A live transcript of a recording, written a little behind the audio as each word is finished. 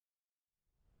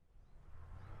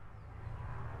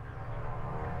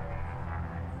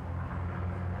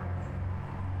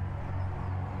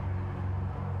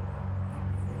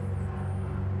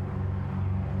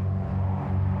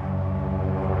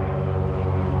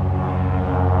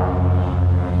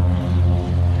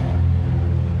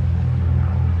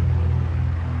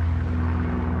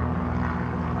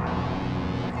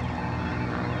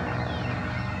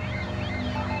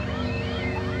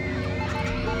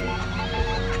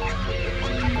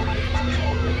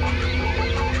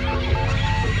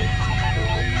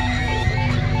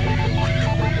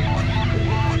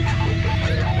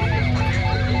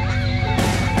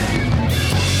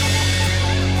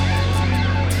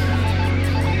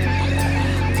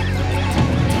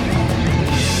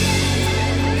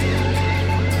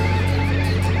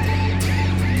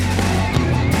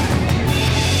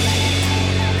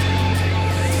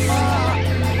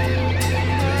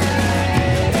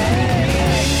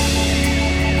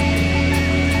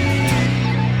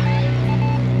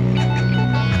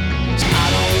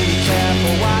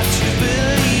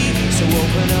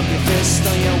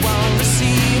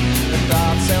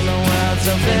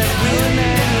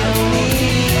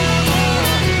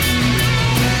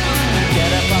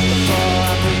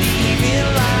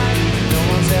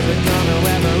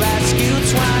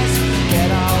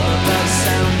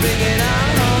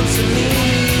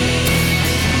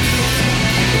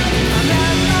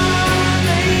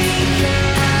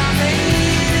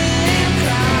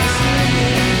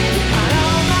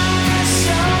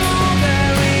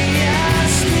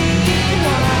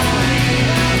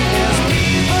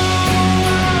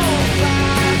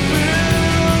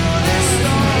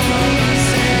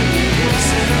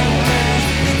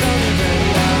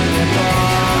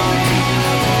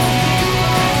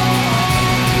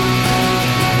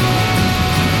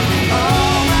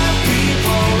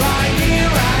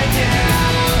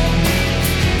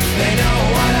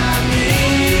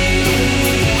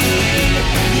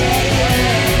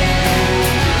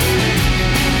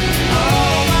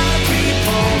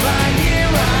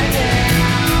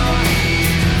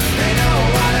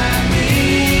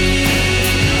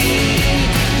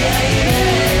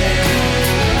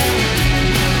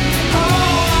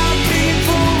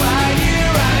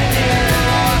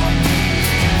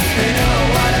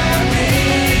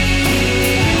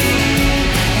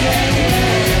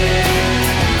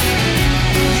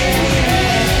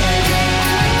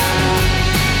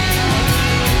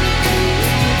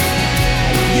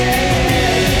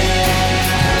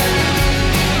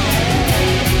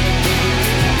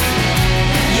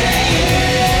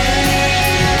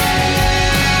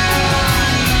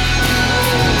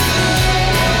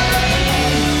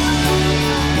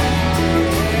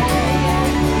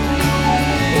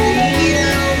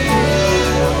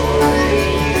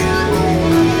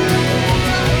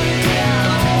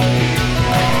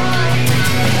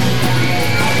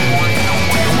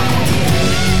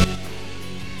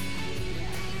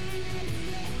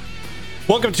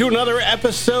Welcome to another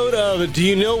episode of Do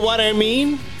You Know What I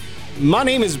Mean? My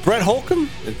name is Brett Holcomb,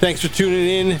 and thanks for tuning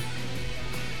in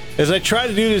as I try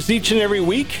to do this each and every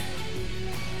week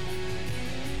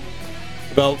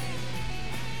about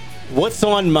what's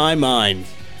on my mind.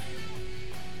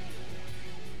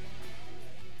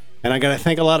 And I got to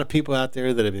thank a lot of people out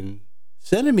there that have been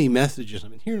sending me messages. I've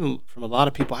been hearing from a lot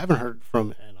of people I haven't heard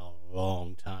from in a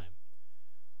long time.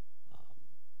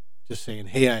 Just saying,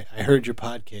 hey, I heard your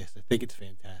podcast. I think it's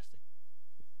fantastic.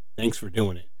 Thanks for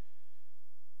doing it.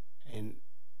 And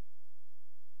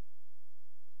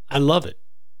I love it.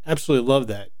 Absolutely love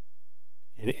that.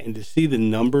 And to see the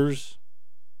numbers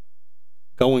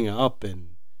going up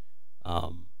and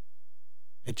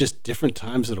at just different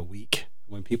times of the week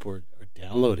when people are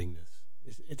downloading this,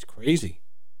 it's crazy.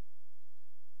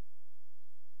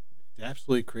 It's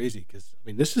absolutely crazy because, I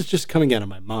mean, this is just coming out of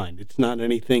my mind. It's not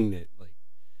anything that, like,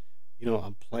 you know,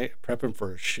 I'm prepping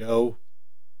for a show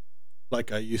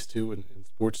like I used to in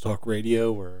sports talk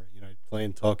radio where, you know, I'd play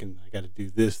and talk and I got to do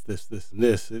this, and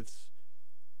this. It's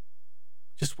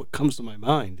just what comes to my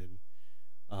mind. And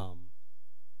I'm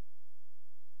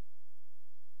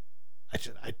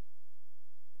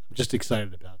just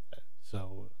excited about that.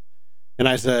 So, and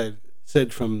as I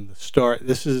said from the start,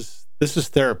 this is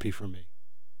therapy for me.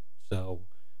 So,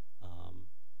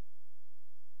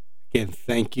 again,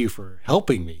 thank you for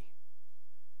helping me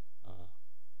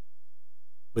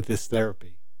with this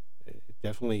therapy. It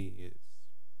definitely is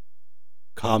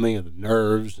calming of the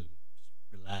nerves and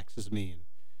relaxes me and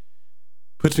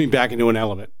puts me back into an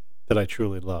element that I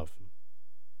truly love.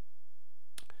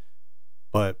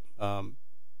 But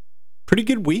pretty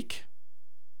good week.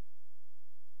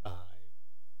 I'm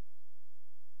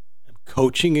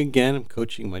coaching again. I'm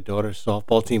coaching my daughter's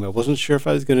softball team. I wasn't sure if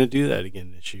I was going to do that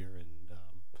again this year, and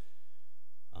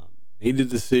made a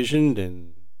decision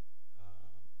and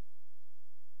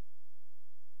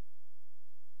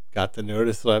got the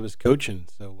notice that I was coaching.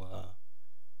 So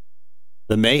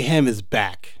the Mayhem is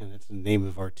back, and that's the name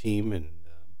of our team, and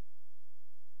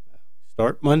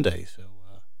start Monday. So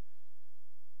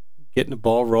getting the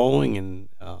ball rolling and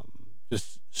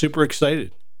just super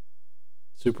excited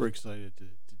to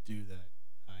do that.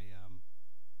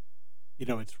 You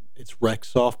know, it's rec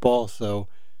softball, so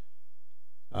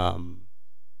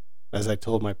as I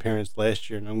told my parents last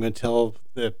year, and I'm going to tell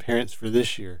the parents for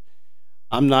this year,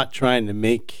 I'm not trying to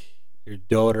make your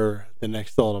daughter the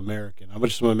next All-American. I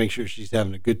just want to make sure she's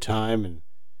having a good time, and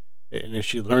if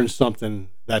she learns something,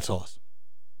 that's awesome.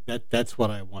 That's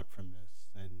what I want from this,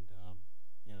 and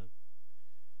you know,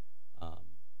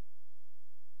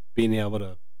 being able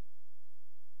to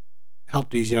help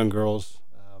these young girls,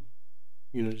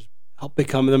 you know, just help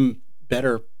become them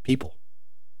better people.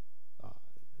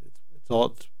 It's all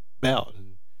it's about,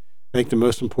 and I think the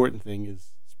most important thing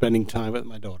is spending time with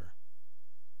my daughter.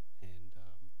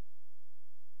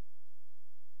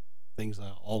 Things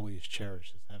I always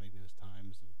cherish is having those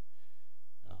times and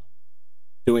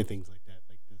doing things like that.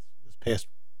 Like this past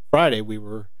Friday, we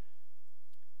were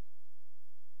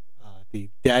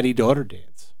the daddy-daughter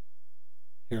dance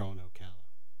here on Ocala,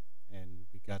 and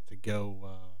we got to go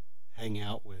hang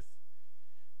out with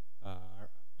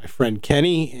my friend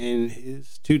Kenny and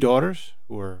his two daughters,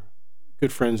 who are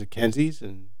good friends at Kenzie's,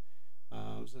 and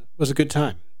it was a good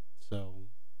time. So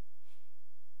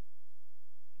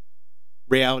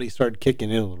reality started kicking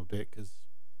in a little bit, because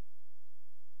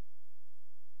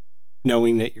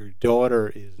knowing that your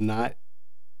daughter is not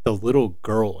the little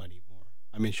girl anymore.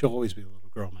 I mean, she'll always be a little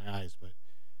girl in my eyes, but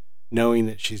knowing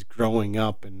that she's growing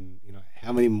up, and, you know,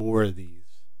 how many more of these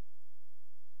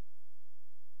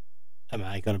am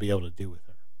I going to be able to do with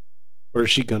her? Or is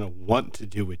she going to want to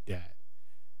do with dad?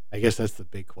 I guess that's the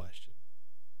big question.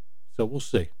 So we'll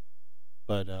see.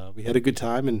 But we had a good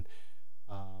time, and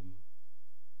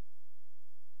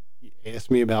he asked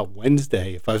me about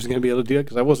Wednesday if I was going to be able to do it,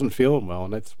 because I wasn't feeling well,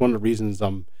 and that's one of the reasons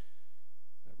I'm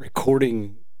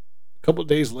recording a couple of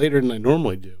days later than I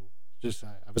normally do. Just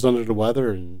I was under the weather,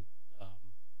 and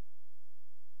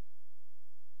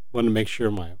wanted to make sure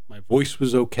my voice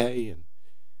was okay, and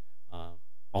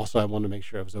also I wanted to make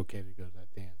sure I was okay to go to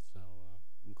that dance. So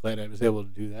I'm glad I was able to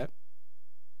do that,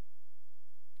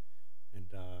 and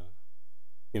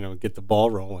you know, get the ball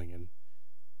rolling, and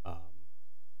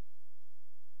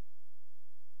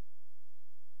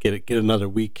get another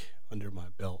week under my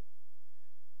belt.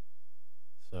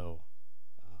 So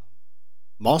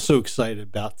I'm also excited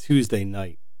about Tuesday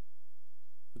night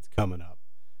that's coming up.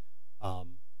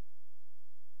 One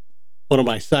of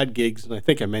my side gigs, and I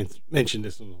think I mentioned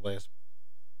this in the last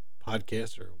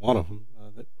podcast, or one of them,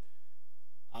 that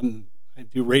I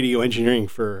do radio engineering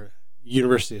for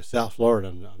University of South Florida.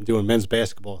 I'm doing men's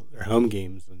basketball, their home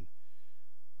games, and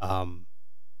um,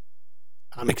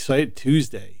 I'm excited.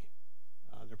 Tuesday,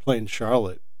 they're playing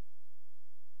Charlotte,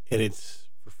 and it's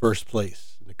for first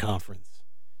place in the conference.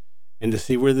 And to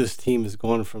see where this team has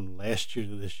gone from last year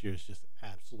to this year is just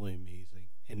absolutely amazing.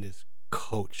 And this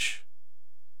Coach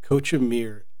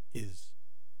Amir, is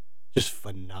just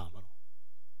phenomenal.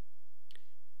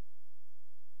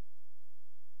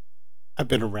 I've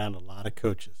been around a lot of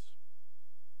coaches.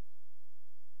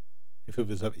 If it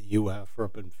was up at UF or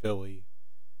up in Philly,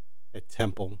 at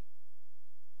Temple,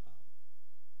 um,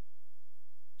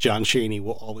 John Chaney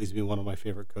will always be one of my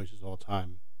favorite coaches of all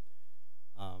time.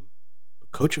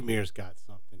 But Coach Amir's got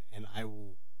something, and I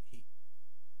will.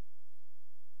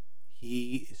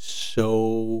 He is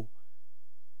so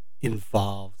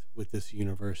involved with this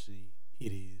university.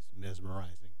 It is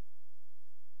mesmerizing.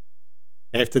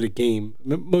 After the game,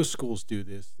 most schools do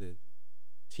this. The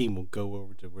team will go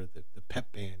over to where the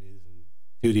pep band is and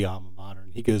do the alma mater,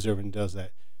 and he goes over and does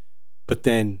that. But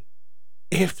then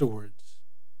afterwards,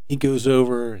 he goes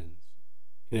over and,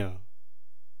 you know,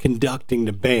 conducting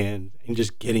the band and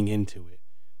just getting into it.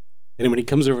 And when he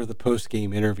comes over to the post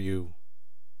game interview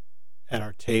at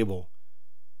our table,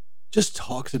 just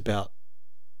talks about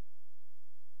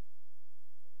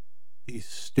the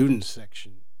student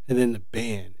section and then the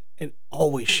band and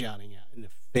always shouting out in the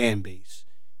fan base.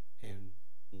 And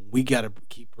we got to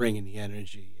keep bringing the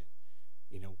energy, and,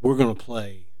 we're going to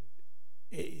play.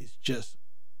 It's just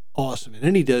awesome. And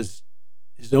then he does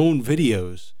his own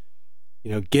videos,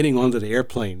 getting onto the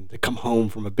airplane to come home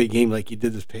from a big game like he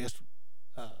did this past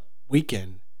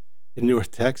weekend in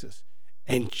North Texas,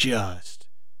 and just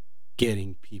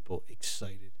getting people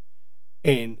excited.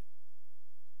 And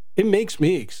it makes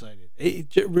me excited.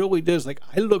 It really does. Like,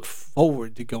 I look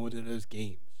forward to going to those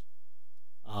games.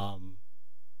 Um,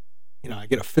 I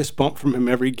get a fist bump from him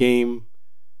every game.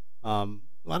 A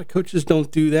lot of coaches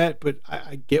don't do that, but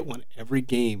I get one every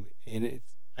game, and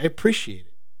I appreciate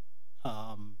it.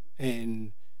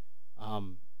 And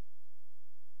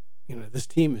this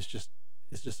team is just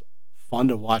fun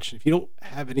to watch. And if you don't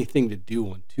have anything to do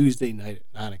on Tuesday night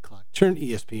at 9 o'clock, turn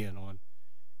ESPN on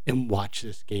and watch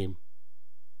this game.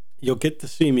 You'll get to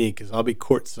see me because I'll be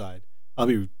courtside. I'll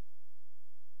be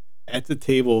at the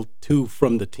table too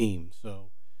from the team. So,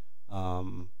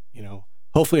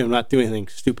 hopefully I'm not doing anything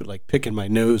stupid like picking my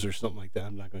nose or something like that.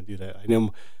 I'm not going to do that. I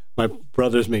know my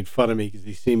brother's made fun of me because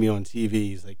he's seen me on TV.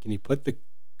 He's like, "Can you put the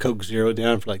Coke Zero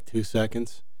down for like 2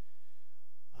 seconds?"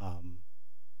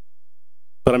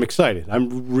 But I'm excited. I'm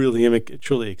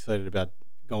truly excited about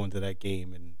going to that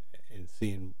game and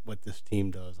seeing what this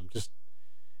team does.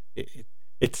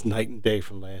 It's night and day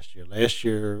from last year. Last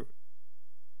year,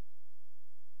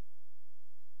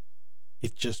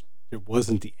 there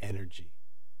wasn't the energy,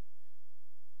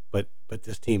 but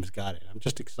this team's got it. I'm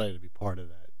just excited to be part of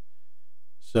that.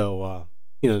 So,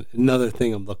 another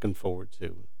thing I'm looking forward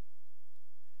to.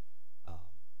 Um,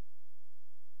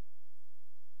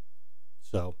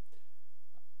 so,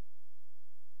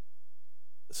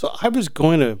 so I was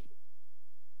going to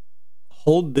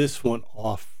hold this one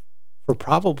off for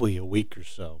probably a week or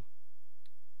so,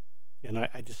 and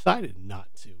I decided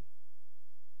not to.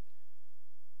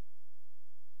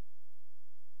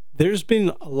 There's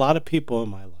been a lot of people in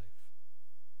my life.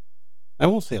 I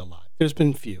won't say a lot. There's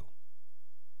been few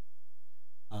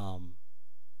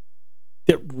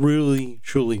that really,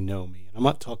 truly know me. And I'm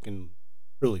not talking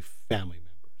really family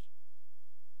members,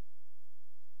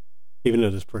 even though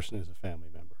this person is a family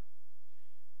member.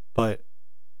 But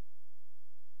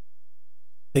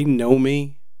they know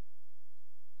me,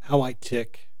 how I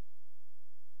tick.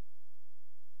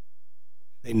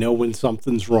 They know when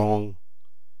something's wrong.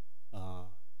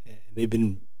 And they've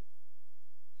been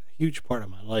a huge part of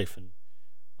my life. And,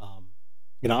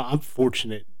 I'm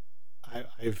fortunate.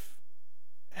 I've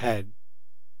had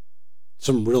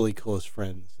some really close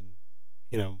friends.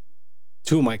 And,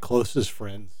 two of my closest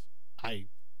friends, I've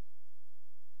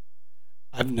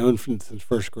known since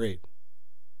first grade.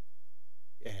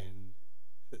 And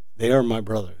they are my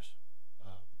brothers.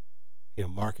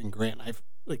 Mark and Grant. I've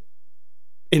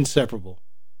inseparable.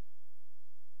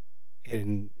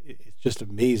 And it's just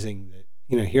amazing that,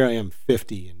 here I am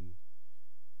 50, and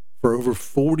for over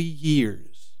 40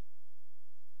 years,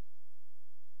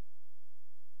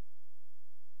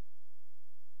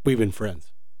 we've been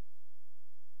friends.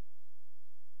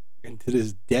 And to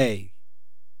this day,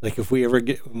 if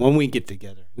when we get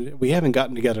together, we haven't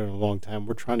gotten together in a long time.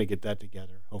 We're trying to get that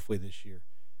together, hopefully this year.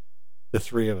 The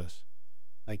three of us.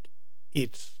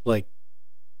 It's like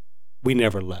we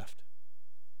never left.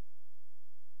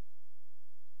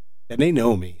 and they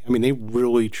know me. I mean, they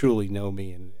really truly know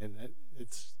me, and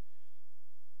it's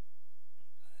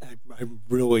I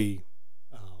really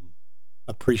um,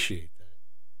 appreciate that.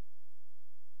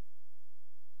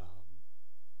 Um,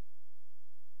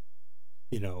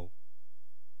 you know,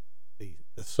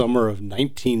 the summer of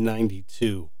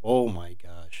 1992. Oh my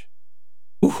gosh,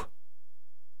 Whew.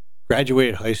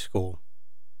 Graduated high school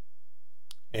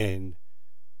and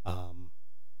um,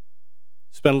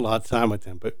 spent a lot of time with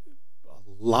him, but a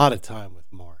lot of time with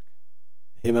Mark.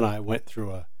 Him and I went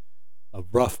through a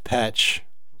rough patch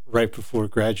right before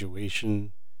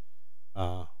graduation.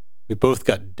 Uh, we both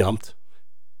got dumped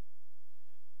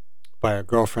by our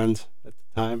girlfriends at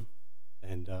the time,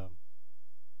 and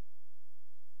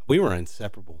we were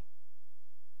inseparable.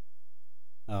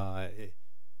 Uh,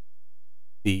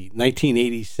 the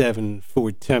 1987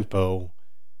 Ford Tempo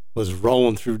was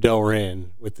rolling through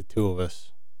Delran with the two of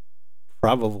us,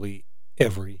 probably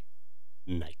every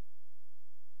night.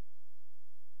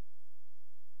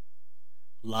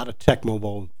 A lot of Tecmo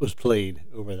Bowl was played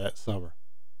over that summer.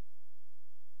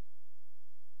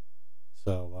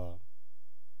 So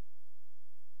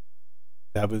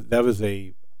that was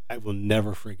a I will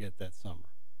never forget that summer.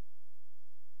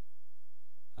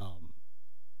 Um,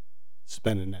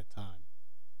 Spending that time,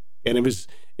 and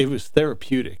it was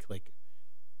therapeutic. Like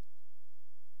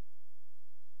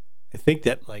I think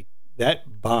that like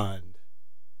that bond,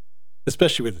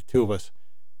 especially with the two of us,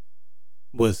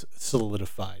 was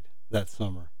solidified that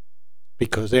summer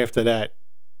because after that,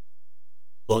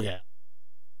 look out,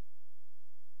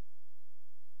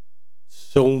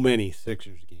 so many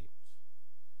Sixers games,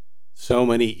 so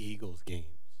many Eagles games,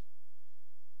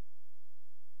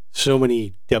 so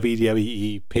many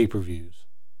WWE pay per views,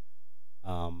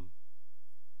 um,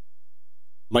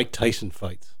 Mike Tyson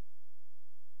fights.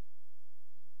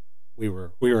 We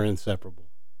were inseparable.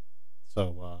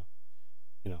 So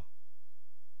you know,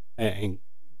 and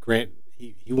Grant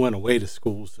he went away to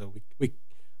school, so we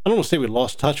I don't want to say we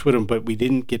lost touch with him, but we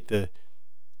didn't get the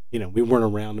we weren't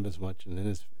around him as much, and then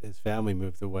his family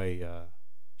moved away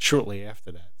shortly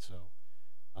after that. So,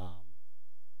 um,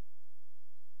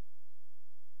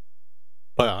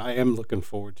 but I am looking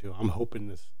forward to. I'm hoping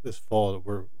this fall that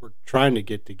we're trying to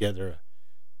get together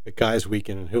a guys'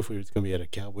 weekend, and hopefully it's going to be at a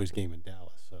Cowboys game in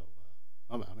Dallas. So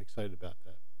I'm excited about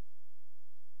that.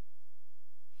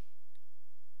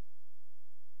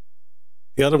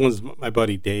 The other one's my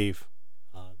buddy Dave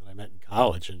that I met in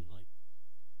college, and like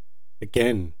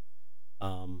again,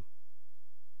 um,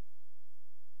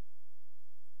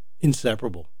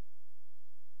 inseparable.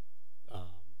 Um,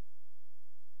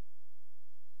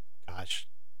 Gosh,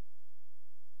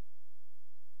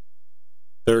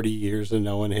 30 years of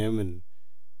knowing him, and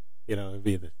it'd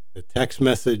be the text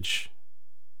message.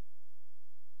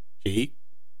 "Did you eat?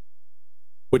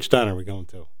 Which diner are we going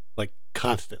to?" Like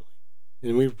constantly,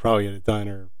 and we were probably at a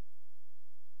diner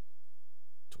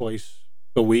twice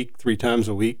a week, three times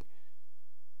a week.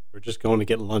 We're just going to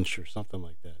get lunch or something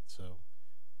like that. So,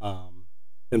 um,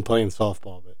 been playing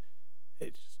softball, but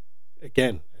it's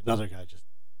again another guy just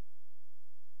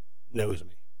knows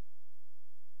me.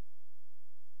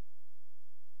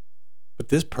 But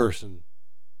this person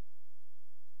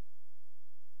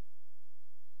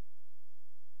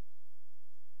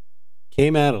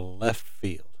came out of left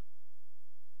field.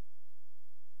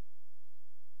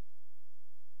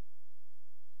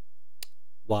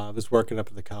 While I was working up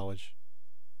at the college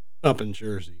up in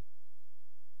Jersey.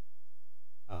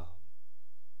 Um,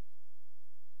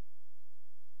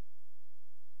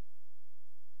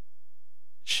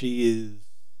 she is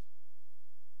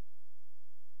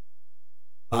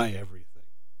my everything.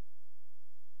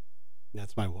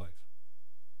 That's my wife.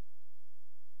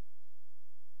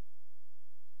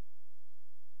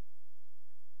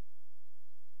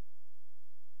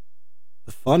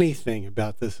 The funny thing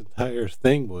about this entire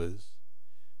thing was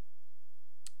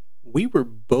we were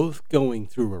both going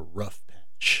through a rough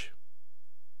patch.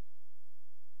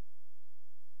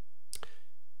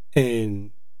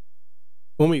 And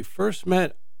when we first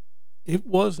met, it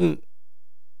wasn't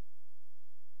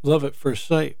love at first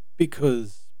sight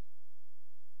because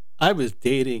I was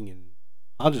dating, and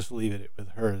I'll just leave it with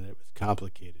her that it was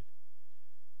complicated.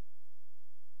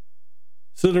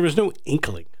 So there was no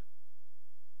inkling.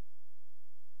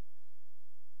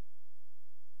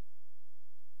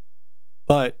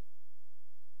 But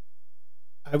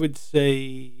I would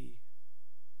say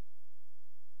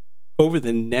over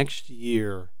the next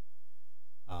year,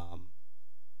 um,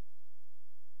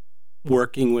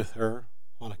 working with her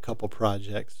on a couple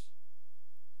projects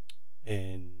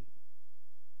and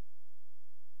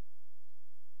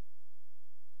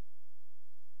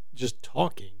just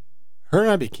talking, her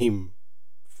and I became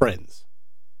friends.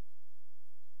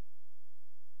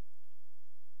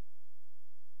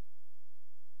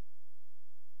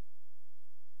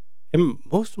 And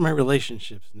most of my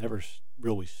relationships never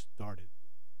really started.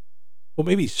 Well,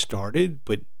 maybe started,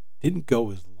 but didn't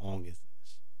go as long as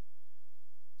this.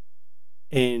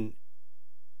 And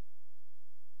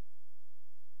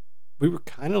we were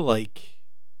kind of like,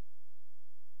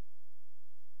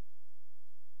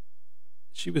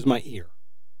 she was my ear.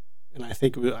 And I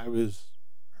think I was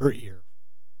her ear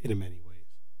in many ways.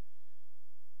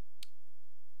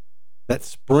 That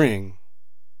spring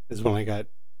is when I got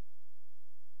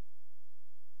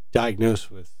diagnosed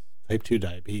with type 2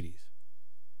 diabetes.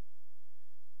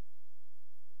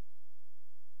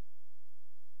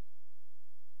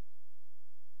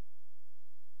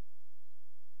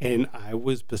 And I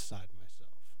was beside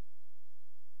myself.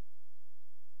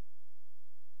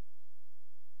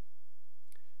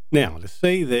 Now, to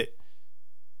say that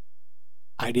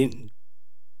I didn't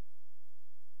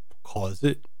cause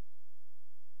it,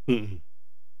 now,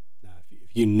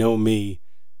 if you know me,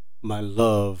 my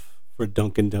love for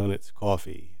Dunkin' Donuts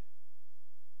coffee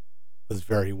was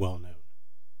very well known.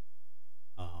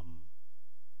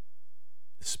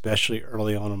 Especially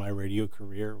early on in my radio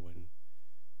career when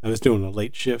I was doing a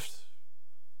late shift.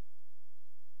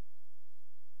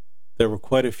 There were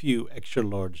quite a few extra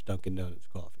large Dunkin' Donuts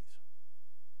coffees.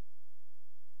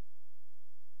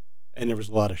 And there was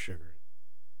a lot of sugar in it.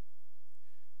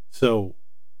 So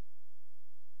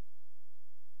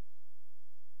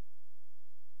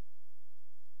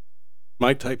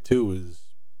my type 2 was,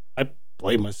 I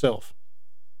blame myself.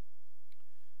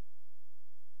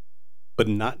 But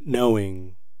not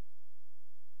knowing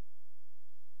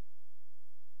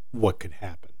what could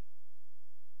happen,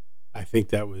 I think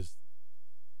that was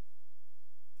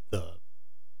the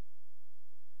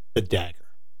dagger.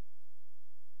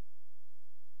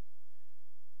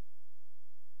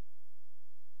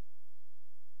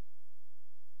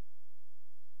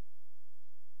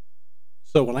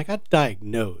 So when I got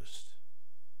diagnosed,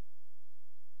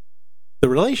 the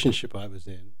relationship I was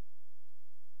in,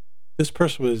 this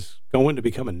person was going to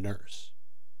become a nurse.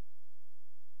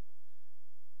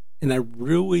 And I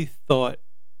really thought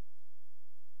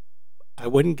I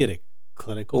wouldn't get a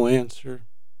clinical answer,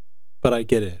 but I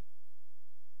get it.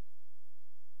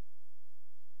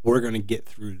 We're going to get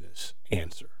through this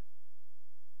answer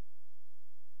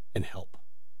and help.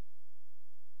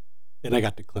 And I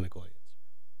got the clinical answer.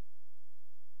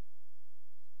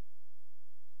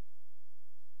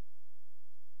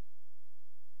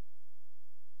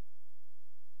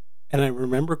 And I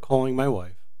remember calling my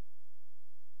wife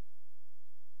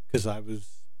because I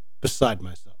was beside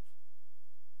myself.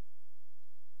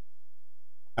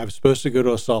 I was supposed to go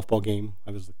to a softball game.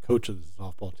 I was the coach of the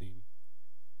softball team.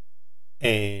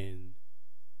 And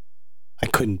I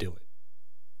couldn't do it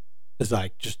because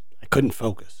I couldn't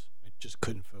focus. I just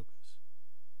couldn't focus.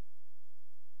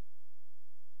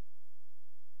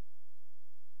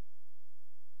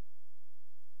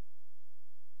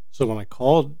 So when I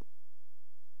called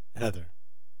Heather,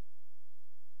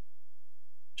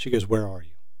 she goes, "Where are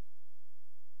you?"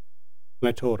 And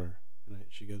I told her, and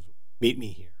she goes, "Meet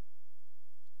me here."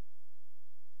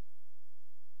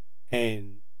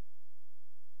 And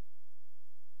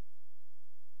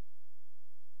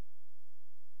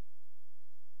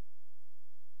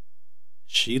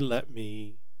she let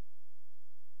me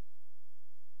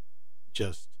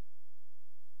just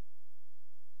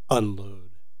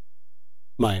unload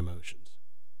my emotions.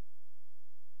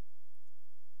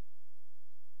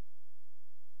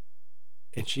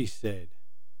 And she said,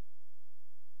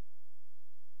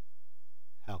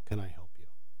 "How can I help you?"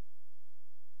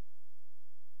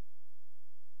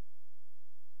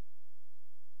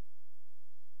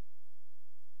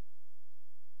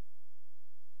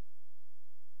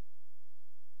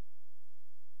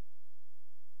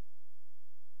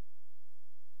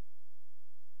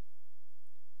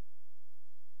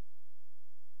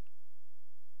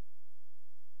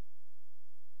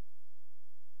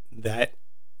 That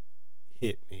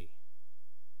hit me.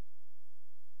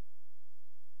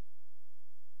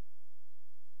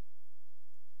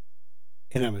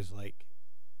 And I was like,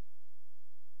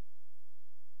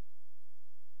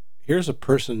 here's a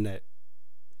person that,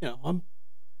 I'm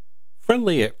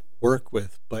friendly at work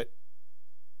with, but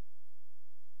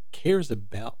cares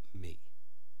about me.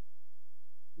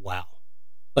 Wow.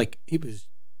 Like, it was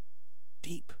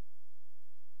deep.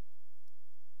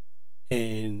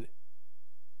 And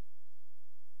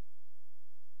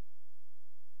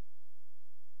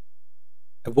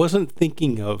I wasn't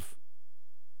thinking of,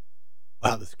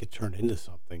 wow, this could turn into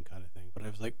something kind of thing. But I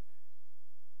was like,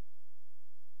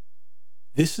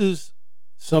 this is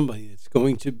somebody that's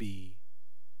going to be,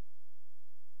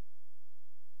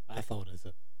 I thought, as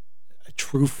a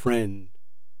true friend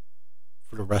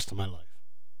for the rest of my life.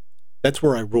 That's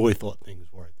where I really thought things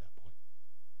were at that point.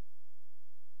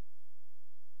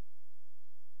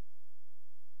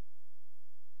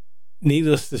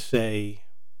 Needless to say,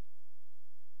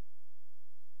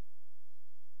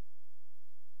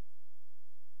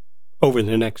 over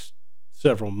the next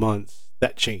several months,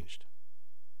 that changed.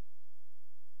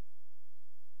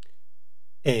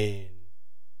 And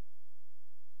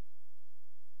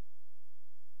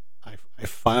I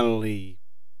finally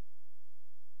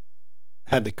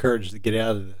had the courage to get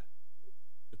out of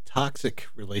the toxic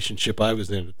relationship I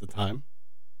was in at the time.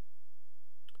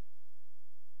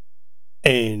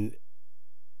 And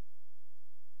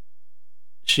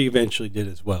she eventually did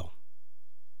as well.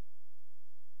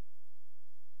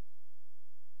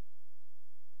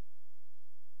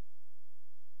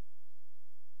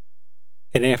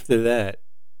 And after that,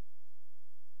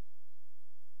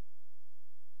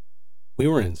 we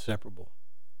were inseparable.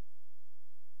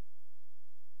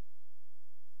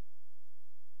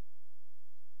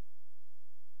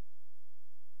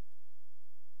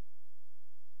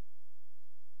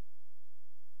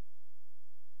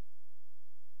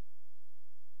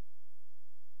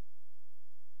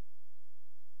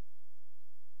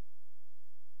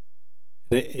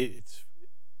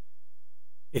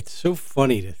 It's so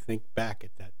funny to think back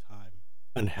at that time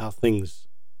on how things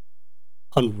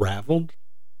unraveled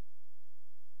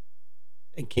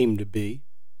and came to be.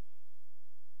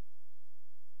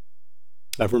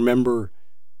 I remember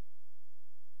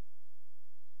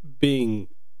we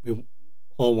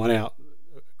all went out,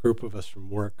 a group of us from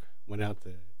work went out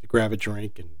to grab a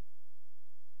drink and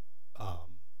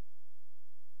um,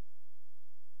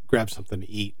 grab something to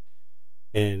eat.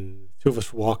 And two of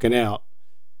us were walking out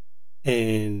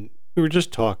and we were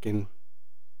just talking,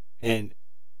 and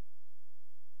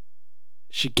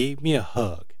she gave me a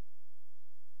hug,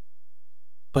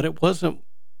 but it wasn't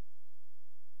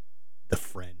the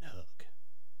friend hug.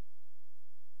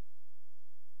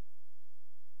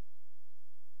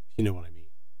 You know what I mean?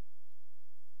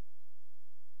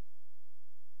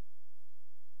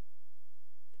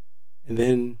 And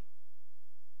then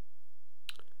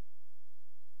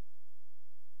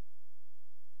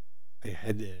I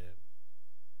had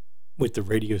with the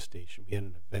radio station, we had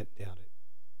an event down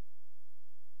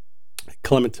at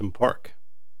Clementon Park.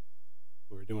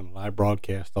 We were doing a live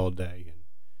broadcast all day, and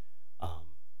um,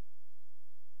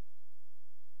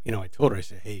 I told her, I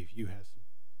said, "Hey, if you have some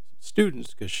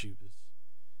students," because she was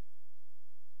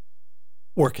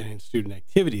working in student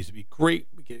activities, it'd be great.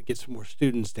 We get some more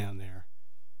students down there.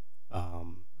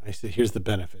 I said, "Here's the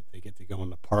benefit: they get to go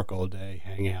in the park all day,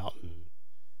 hang out, and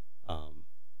um,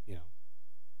 you know,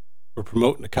 we're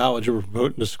promoting the college, we're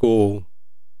promoting the school.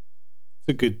 It's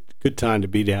a good time to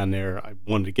be down there." I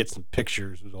wanted to get some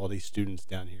pictures with all these students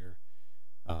down here.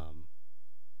 Um,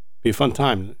 be a fun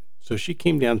time. So she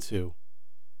came down too,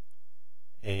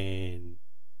 and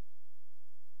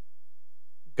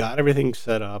got everything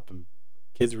set up, and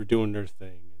kids were doing their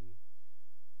thing. And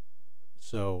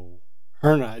so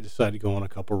her and I decided to go on a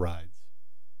couple rides.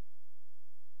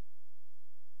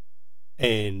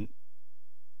 And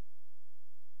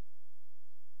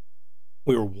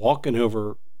we were walking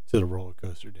over to the roller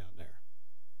coaster down there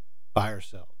by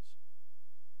ourselves.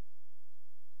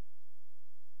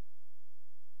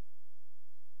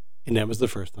 And that was the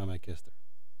first time I kissed her.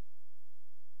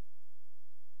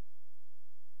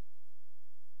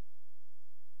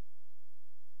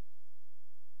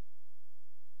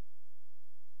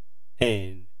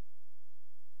 And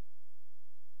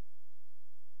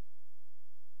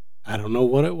I don't know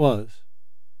what it was,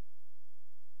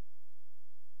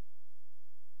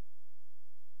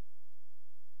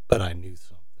 but I knew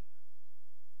something.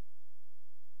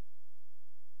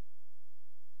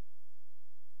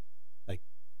 Like,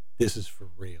 this is for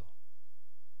real.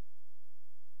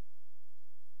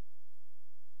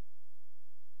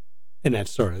 And that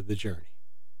started the journey.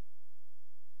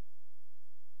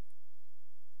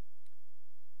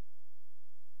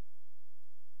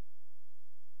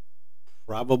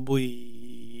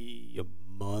 Probably a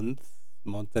month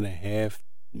and a half,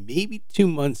 maybe 2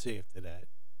 months after that,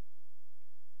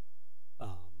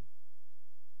 um,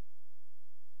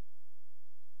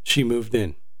 she moved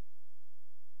in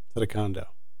to the condo.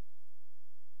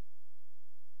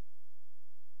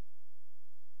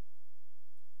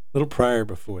 A little prior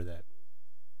before that,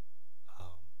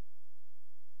 um,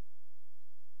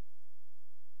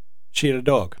 she had a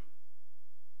dog,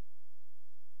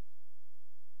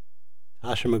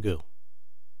 Tasha Magoo.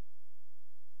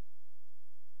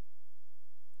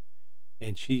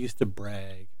 and she used to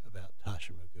brag about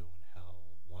Tasha Magoo and how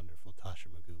wonderful Tasha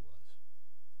Magoo was.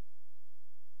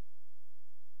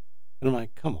 And I'm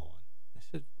like, come on. I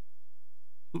said,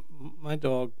 my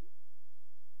dog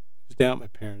was down at my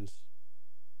parents'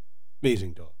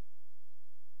 amazing dog.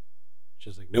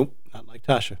 She's like, nope, not like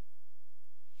Tasha.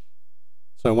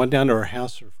 So I went down to her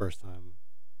house for the first time,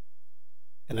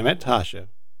 and I met Tasha.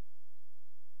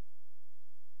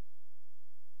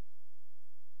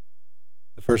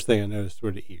 The first thing I noticed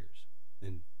were the ears,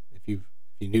 and if you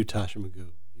knew Tasha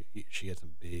Magoo, she had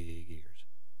some big ears.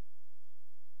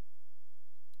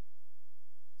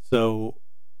 So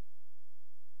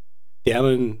down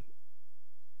in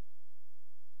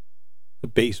the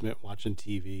basement watching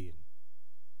TV, and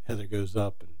Heather goes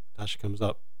up, and Tasha comes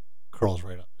up, curls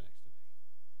right up next to me,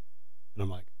 and I'm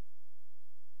like,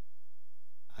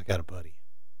 I got a buddy.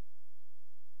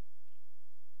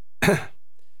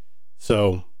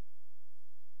 So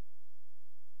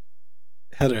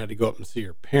Heather had to go up and see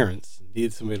her parents and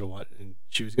needed somebody to watch, and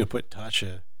she was going to put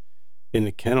Tasha in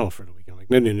the kennel for the weekend. I'm like,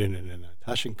 no.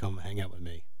 Tasha can come hang out with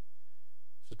me.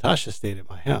 So Tasha stayed at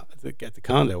my house, at the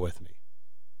condo with me.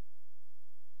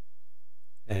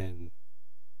 And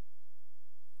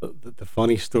the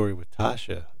funny story with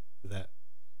Tasha that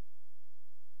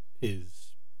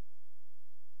is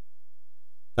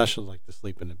Tasha liked to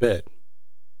sleep in the bed.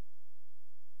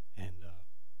 And so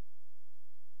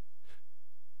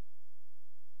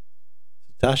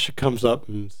Tasha comes up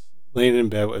and is laying in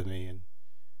bed with me, and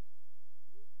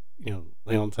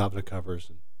lay on top of the covers,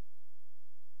 and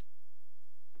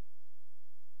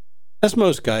as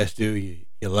most guys do, you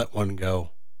let one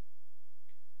go.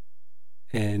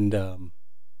 And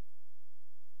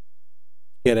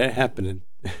yeah, that happened, and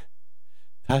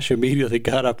Tasha immediately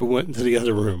got up and went into the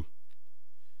other room.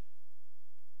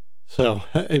 So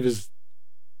it was,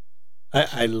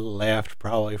 I laughed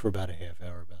probably for about a half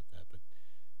hour about that, but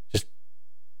just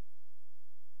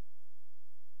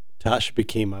Tasha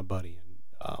became my buddy, and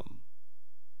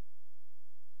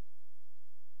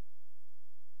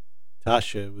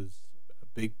Tasha was a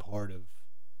big part of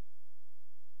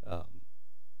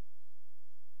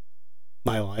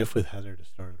my life with Heather to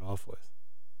start it off with.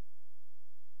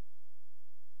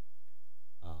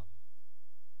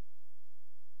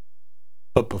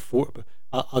 But before,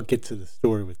 I'll get to the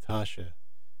story with Tasha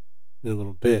in a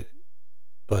little bit.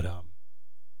 But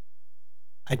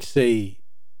I'd say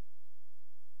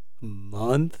a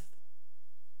month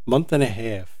and a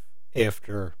half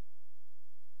after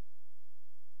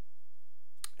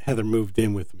Heather moved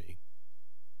in with me,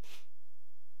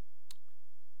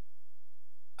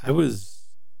 I was,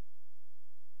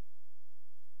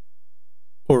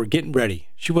 or getting ready.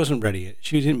 She wasn't ready yet.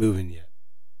 She didn't move in yet,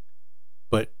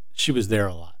 but she was there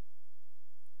a lot.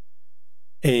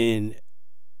 And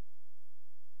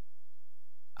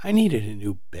I needed a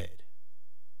new bed.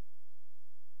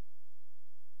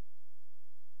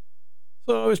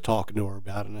 So I was talking to her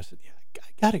about it, and I said, yeah, I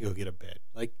got to go get a bed.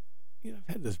 Like, I've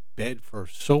had this bed for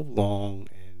so long,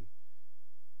 and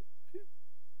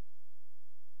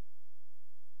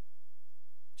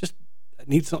just, I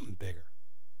need something bigger,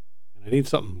 and I need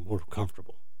something more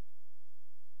comfortable.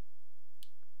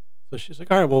 So she's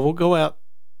like, all right, well, we'll go out.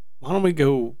 Why don't we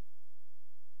go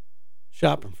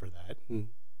shopping for that? And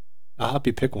I'll help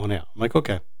you pick one out. I'm like,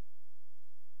 okay.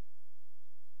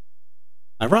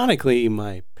 Ironically,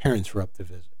 my parents were up to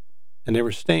visit, and they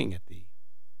were staying at the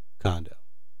condo.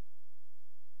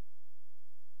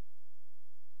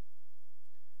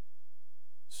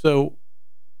 So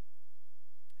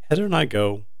Heather and I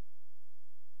go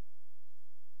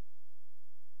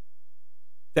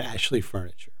to Ashley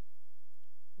Furniture.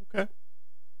 Okay.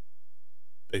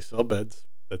 They sell beds.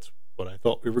 That's what I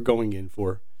thought we were going in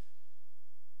for.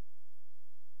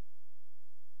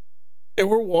 And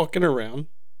we're walking around,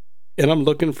 and I'm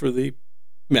looking for the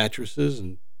mattresses,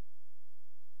 and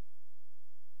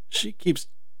she keeps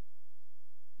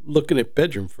looking at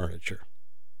bedroom furniture.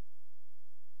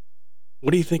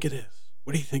 What do you think it is?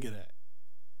 What do you think of that?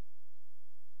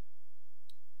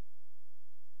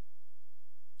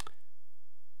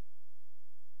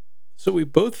 So we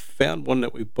both found one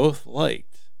that we both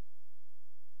liked.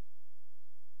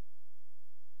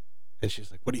 And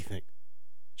she's like, what do you think?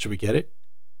 Should we get it?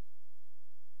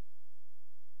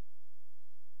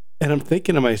 And I'm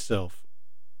thinking to myself,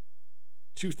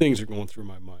 two things are going through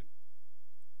my mind.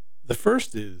 The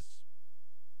first is,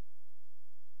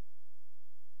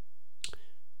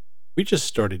 we just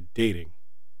started dating,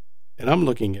 and I'm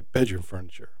looking at bedroom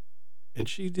furniture. And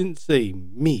she didn't say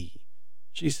me,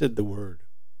 she said the word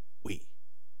we.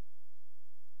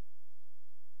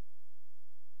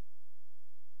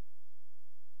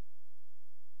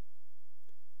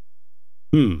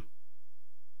 Hmm.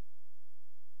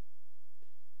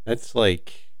 That's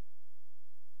like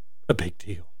a big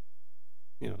deal.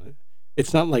 You know,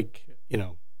 it's not like,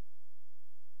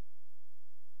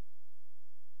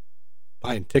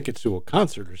 buying tickets to a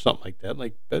concert or something like that.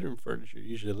 Like bedroom furniture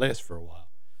usually lasts for a while.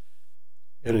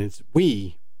 And it's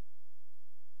we,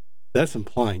 that's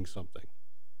implying something.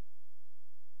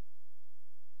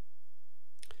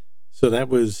 So that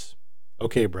was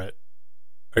okay, Brett.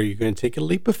 Are you going to take a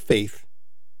leap of faith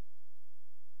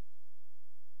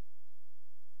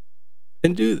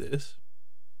and do this?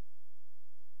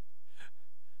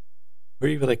 Or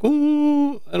you'd be like,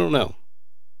 I don't know.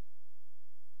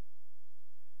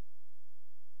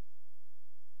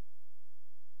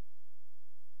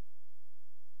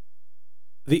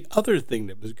 The other thing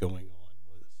that was going on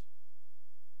was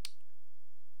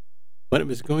when it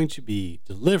was going to be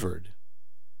delivered,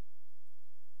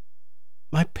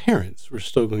 my parents were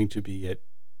still going to be at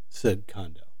said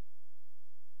condo.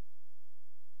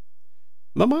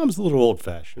 My mom's a little old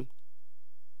fashioned.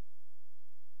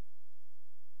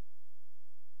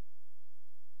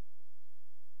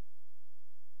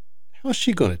 How's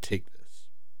she going to take this?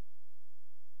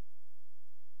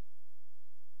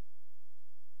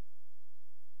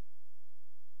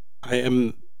 I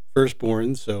am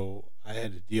firstborn, so I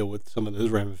had to deal with some of those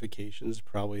ramifications,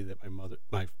 probably that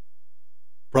my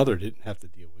brother didn't have to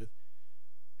deal with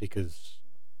because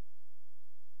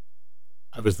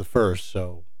I was the first.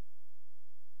 So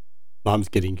mom's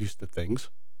getting used to things.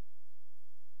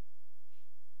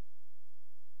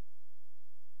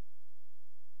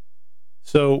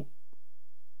 So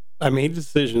I made a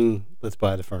decision. Let's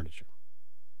buy the furniture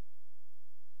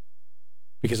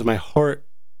because in my heart,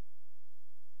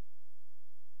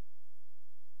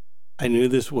 I knew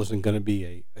this wasn't going to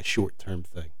be a short term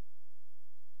thing.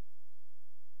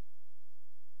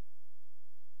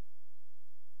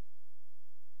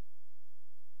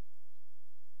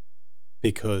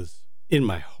 Because in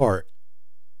my heart,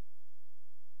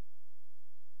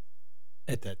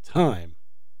 at that time,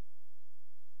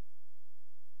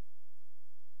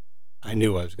 I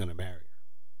knew I was going to marry her.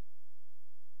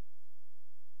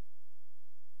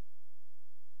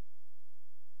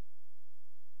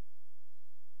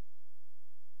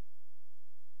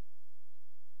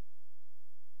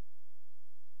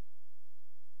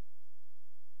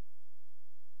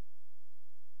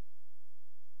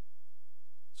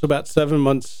 So about 7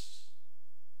 months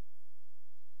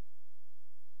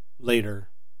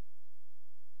later,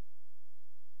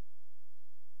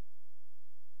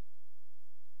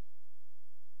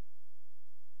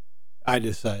 I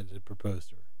decided to propose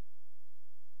to her.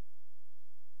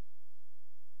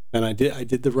 And I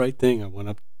did the right thing. I went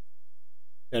up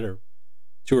at her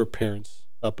to her parents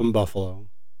up in Buffalo,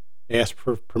 asked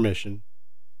for permission,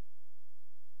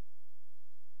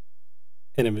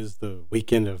 and it was the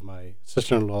weekend of my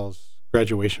sister-in-law's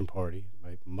graduation party.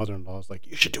 My mother-in-law's like,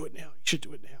 "You should do it now. You should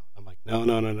do it now." I'm like, "No,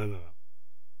 no, no, no, no, no.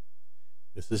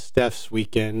 This is Steph's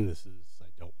weekend. I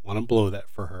don't want to blow that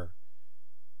for her.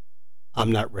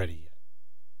 I'm not ready yet."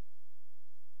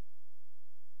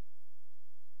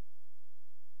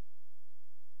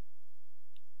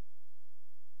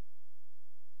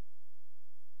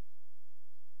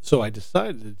 So I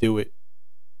decided to do it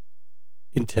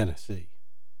in Tennessee,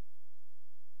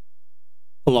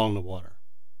 along the water.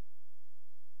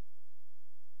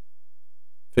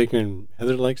 Figuring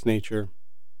Heather likes nature.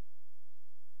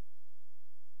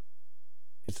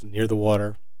 It's near the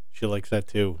water. She likes that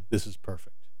too. This is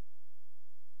perfect.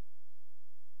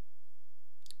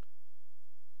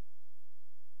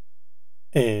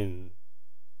 And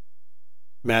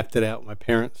mapped it out with my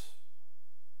parents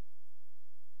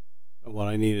and what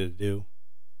I needed to do.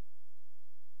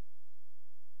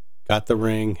 Got the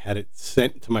ring, had it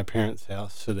sent to my parents'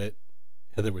 house so that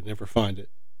Heather would never find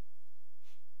it.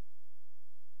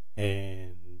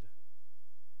 And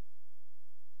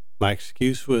my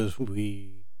excuse was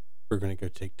we were going to go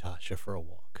take Tasha for a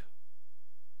walk.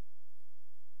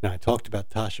 Now, I talked about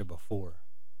Tasha before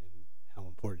and how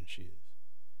important she is.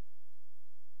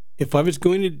 If I was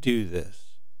going to do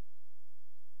this,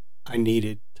 I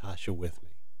needed Tasha with me.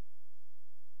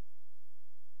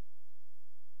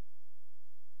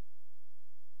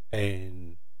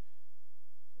 And,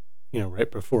 right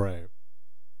before I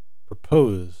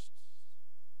proposed,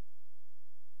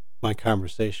 my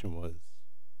conversation was,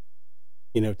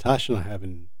 Tasha and I have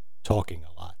been talking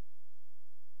a lot.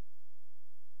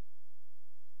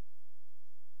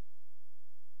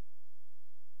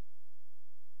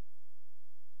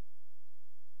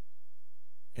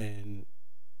 And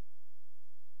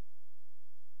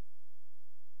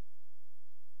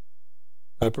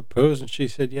I proposed and she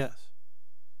said yes.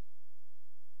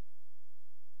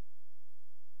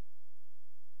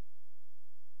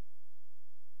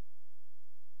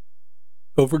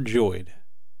 overjoyed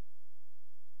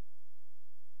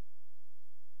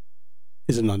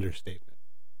is an understatement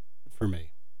for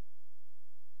me.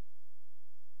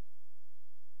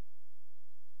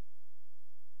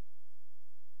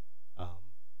 Um,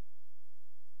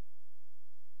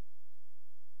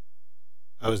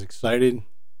 I was excited, a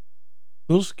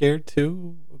little scared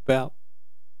too about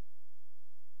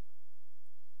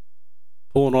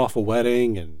pulling off a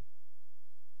wedding and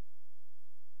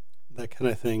that kind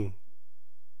of thing.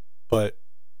 But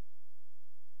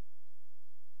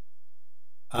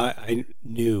I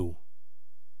knew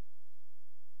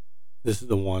this is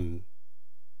the one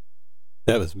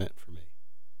that was meant for me.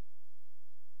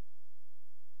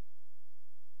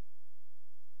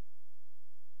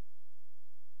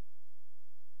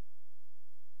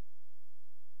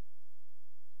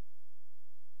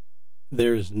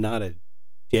 There's not a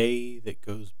day that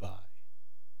goes by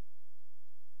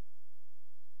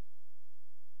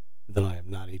that I am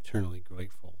not eternally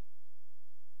grateful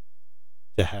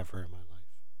to have her in my life.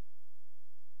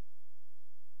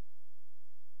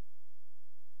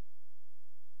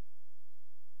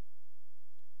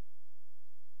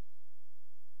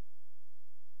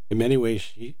 In many ways,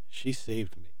 she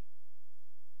saved me.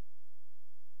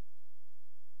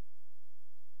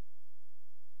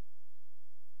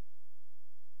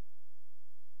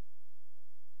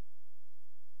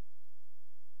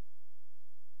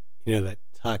 You know, that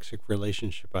toxic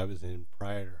relationship I was in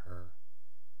prior to her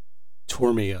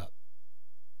tore me up,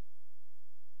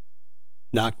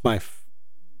 knocked my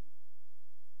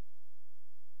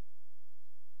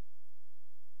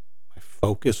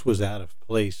focus was out of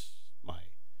place. My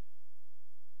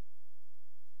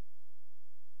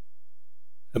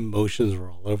emotions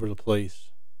were all over the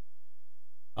place.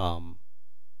 Um,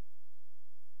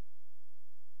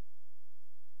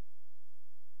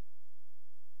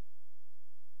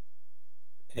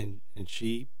 and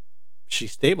she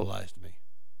stabilized me.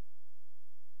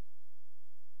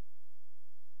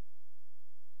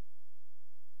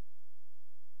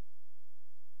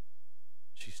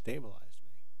 She stabilized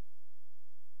me.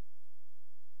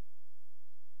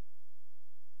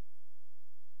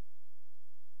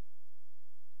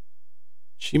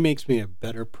 She makes me a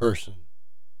better person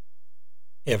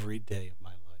every day of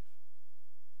my life.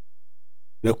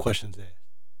 No questions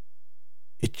asked.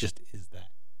 It just is that.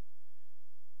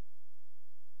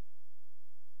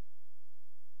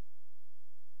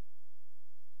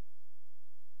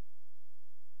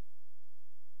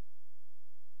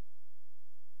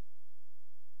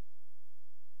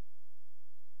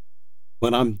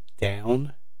 When I'm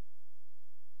down,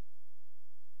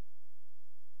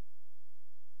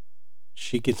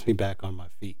 she gets me back on my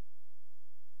feet.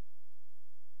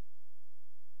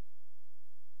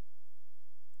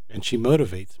 And she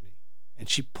motivates me. And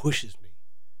she pushes me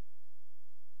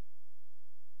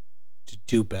to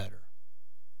do better.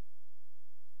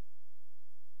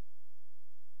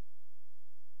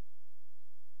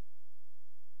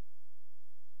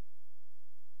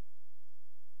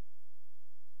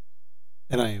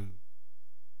 And I am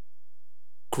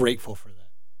grateful for that.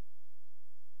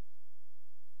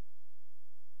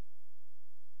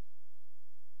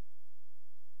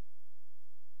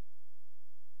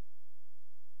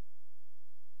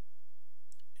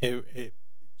 It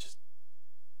just,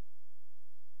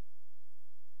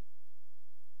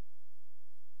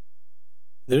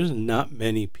 there's not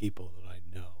many people that I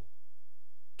know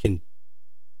can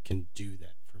can do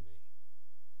that for me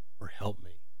or help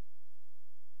me.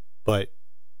 But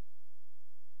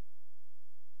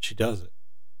she does it.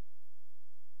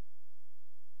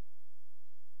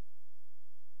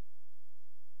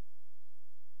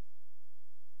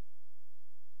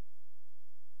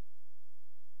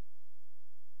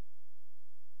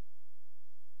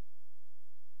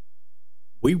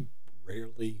 We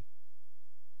rarely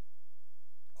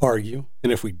argue,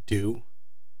 and if we do,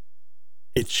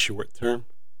 it's short term.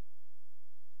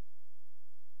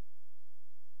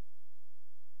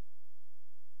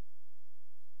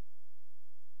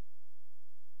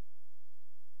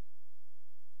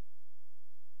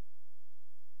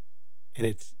 And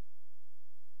it's,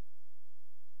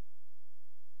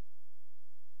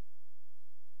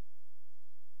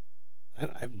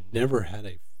 I've never had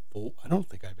a full, I don't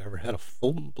think I've ever had a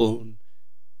full blown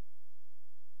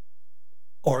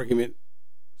argument,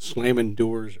 slamming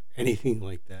doors, anything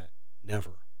like that.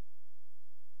 Never.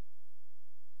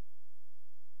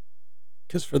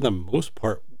 Because for the most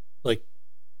part, like,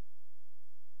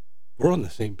 we're on the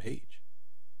same page.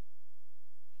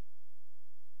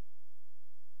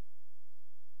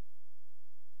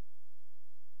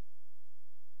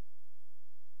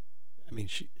 I mean,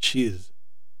 she is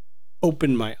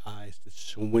opened my eyes to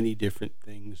so many different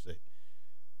things that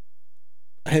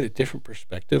I had a different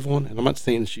perspective on. And I'm not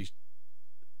saying she's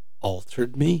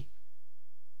altered me,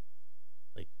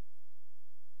 like,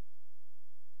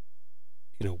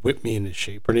 whipped me into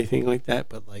shape or anything like that,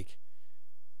 but like,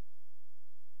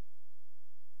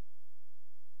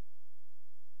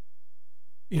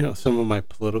 some of my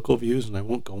political views, and I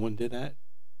won't go into that,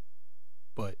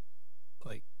 but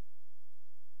like,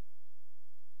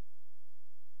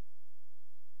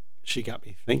 she got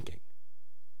me thinking.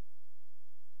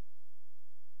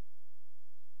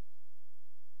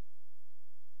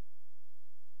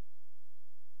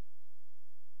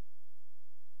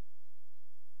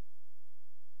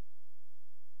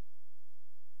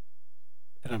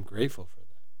 And I'm grateful for that.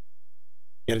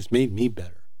 And it's made me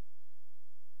better.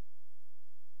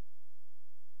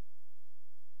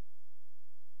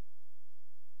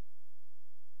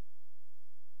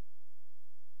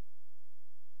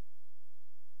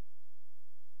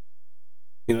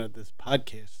 This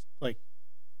podcast, like,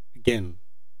 again,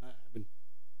 I've been,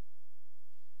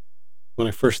 when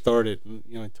I first started, and,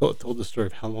 I told the story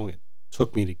of how long it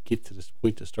took me to get to this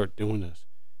point to start doing this.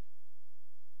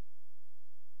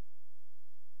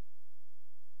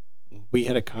 We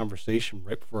had a conversation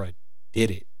right before I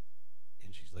did it,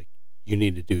 and she's like, "You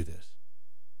need to do this.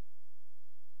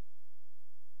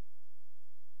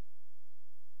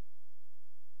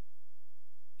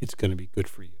 It's going to be good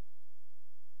for you."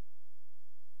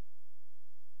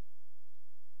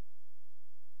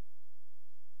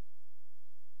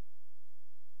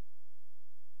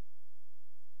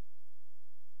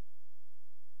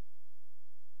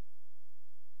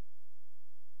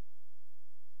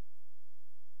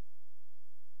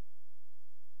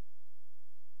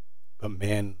 But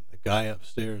man, the guy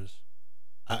upstairs,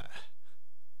 I,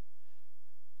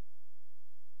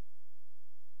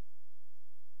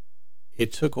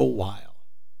 it took a while.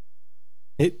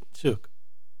 It took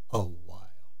a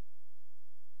while.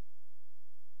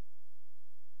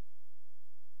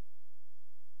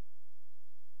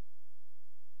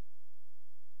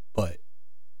 But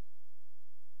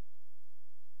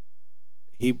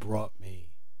he brought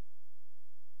me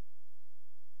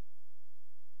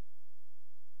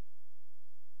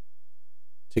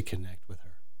to connect with her.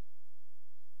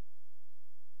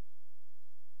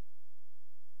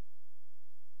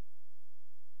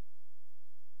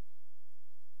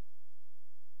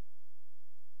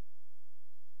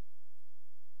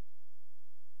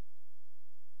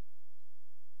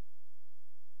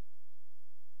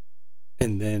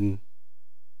 And then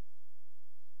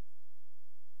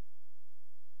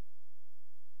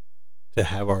to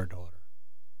have our daughter.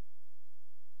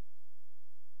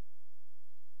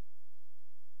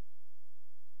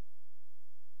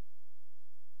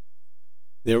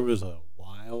 There was a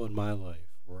while in my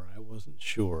life where I wasn't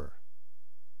sure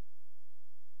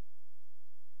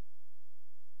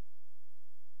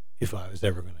if I was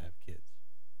ever going to have kids.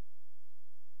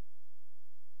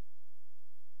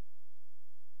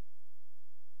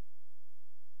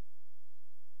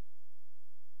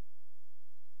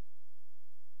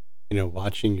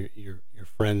 Watching your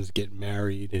friends get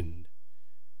married and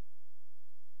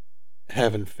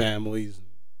having families,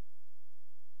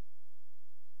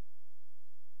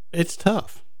 it's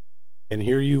tough. And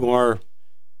here you are,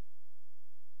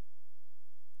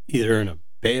 either in a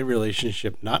bad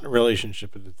relationship, not in a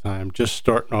relationship at the time, just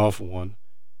starting off one,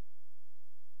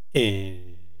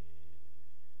 and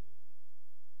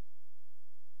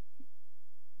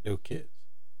no kids.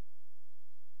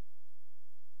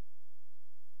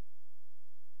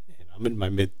 And I'm in my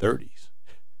mid 30s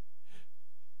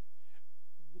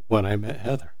when I met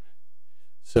Heather.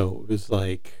 So it was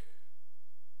like,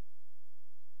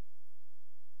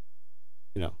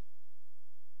 you know,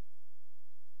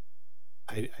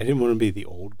 I didn't want to be the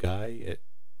old guy at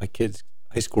my kid's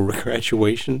high school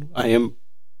graduation. I am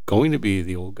going to be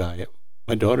the old guy at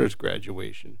my daughter's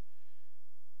graduation,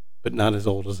 but not as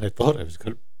old as I thought I was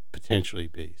going to potentially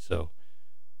be. So,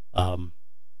 um,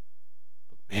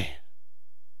 man,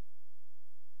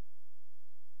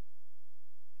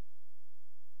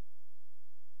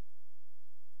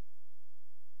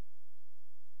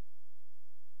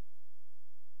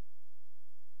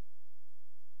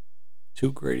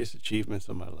 two greatest achievements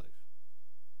of my life: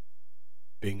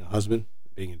 being a husband,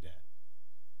 being a dad.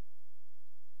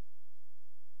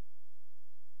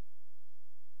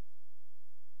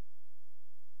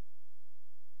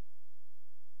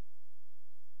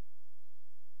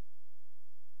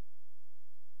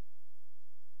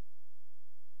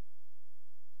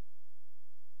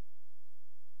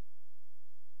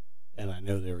 And I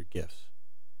know they were gifts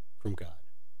from God.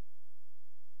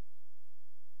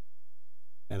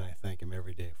 and I thank him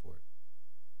every day for it.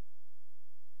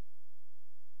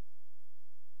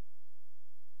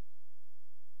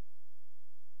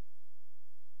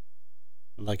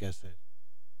 And like I said,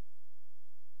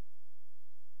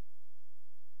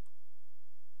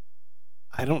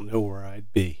 I don't know where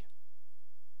I'd be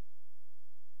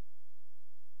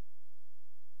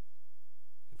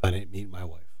if I didn't meet my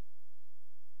wife.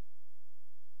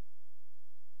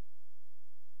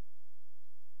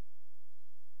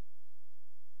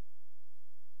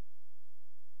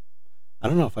 I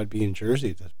don't know if I'd be in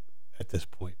Jersey at this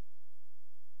point.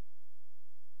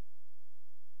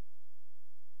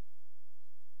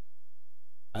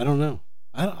 I don't know.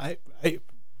 And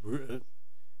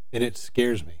it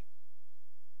scares me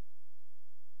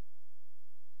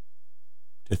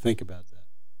to think about that.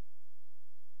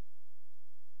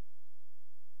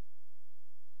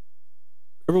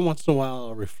 Every once in a while,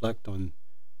 I'll reflect on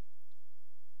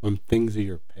things of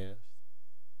your past,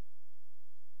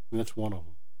 and that's one of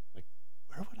them. Like,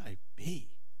 where would I be?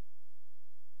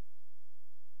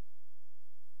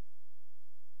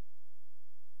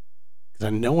 Because I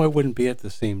know I wouldn't be at the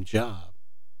same job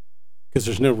because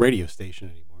there's no radio station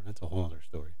anymore. That's a whole other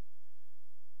story.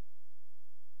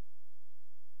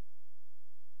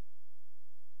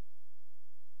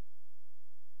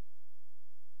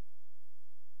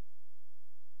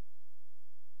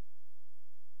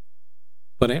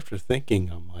 But after thinking,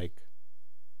 I'm like,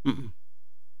 mm-mm.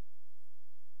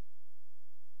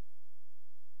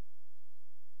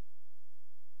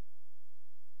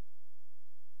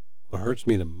 What hurts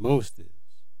me the most is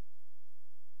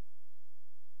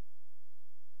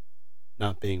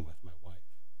not being with my wife,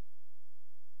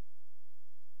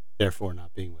 therefore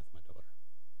not being with my daughter.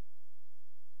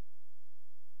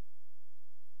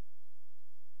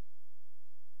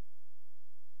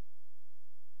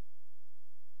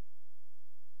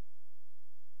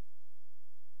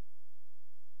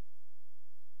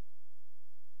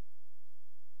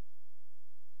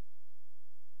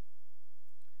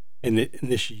 And in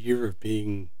this year of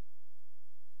being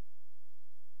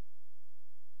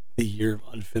the year of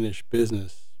unfinished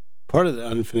business, part of the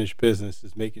unfinished business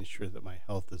is making sure that my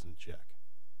health is in check.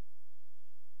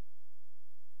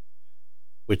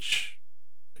 Which,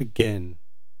 again,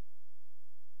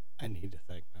 I need to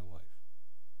thank my wife.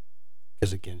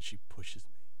 Because, again, she pushes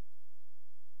me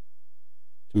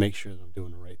to make sure that I'm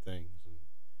doing the right things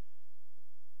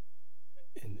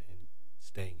and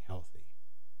staying healthy.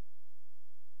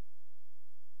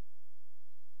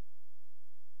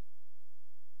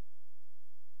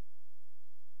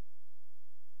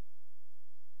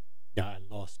 Yeah, I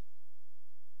lost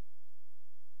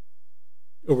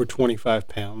over 25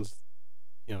 pounds.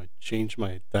 I changed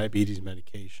my diabetes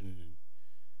medication, and I'm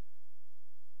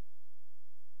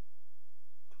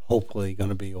hopefully going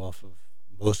to be off of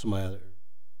most of my other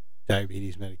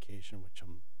diabetes medication, which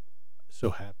I'm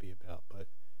so happy about. But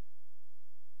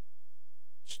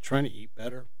just trying to eat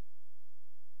better,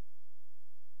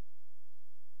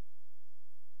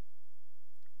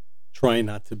 trying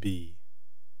not to be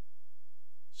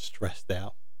stressed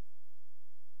out,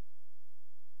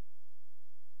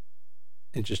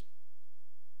 and just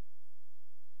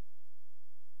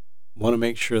want to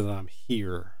make sure that I'm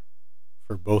here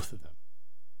for both of them.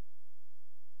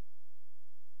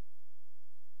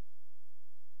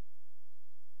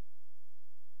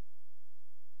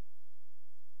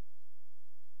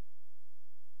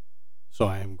 So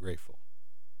I am grateful.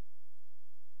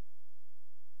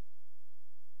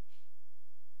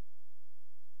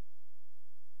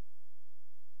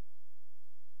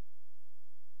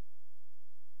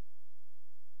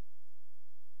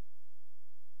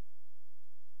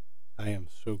 I am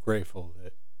so grateful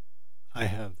that I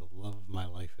have the love of my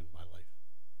life in my life.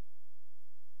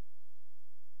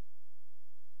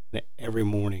 And every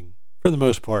morning, for the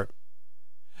most part,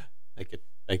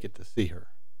 I get to see her.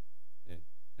 And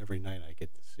every night I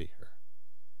get to see her.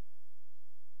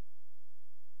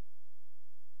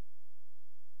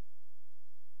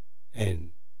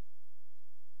 And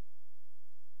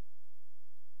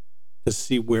to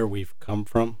see where we've come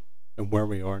from and where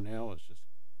we are now is just,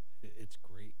 it's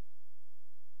great.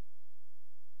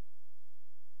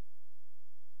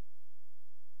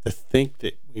 To think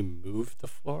that we moved to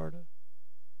Florida,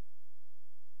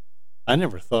 I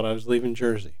never thought I was leaving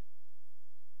Jersey.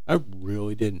 I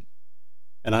really didn't.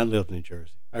 And I live in New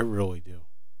Jersey. I really do.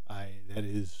 That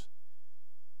is,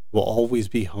 will always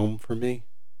be home for me.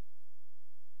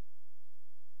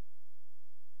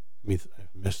 I mean, I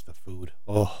miss the food.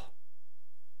 Oh,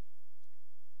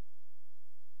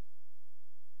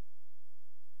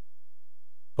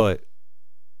 but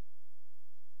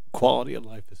quality of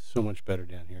life is so much better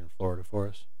down here in Florida for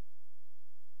us.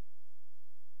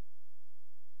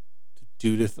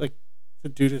 do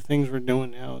the things we're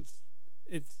doing now.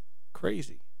 It's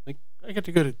crazy. Like I get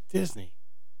to go to Disney.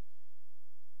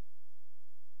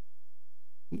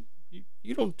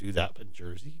 You don't do that in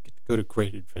Jersey. You get to go to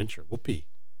Great Adventure. Whoopee.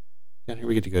 Down here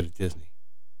we get to go to Disney.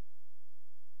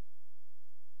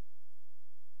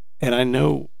 And I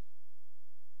know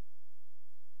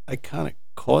I kind of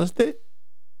caused it,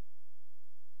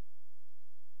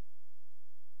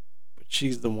 but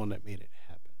she's the one that made it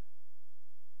happen.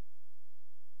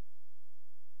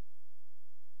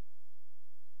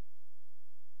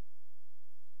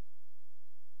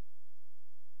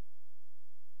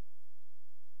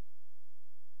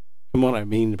 And what I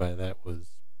mean by that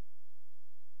was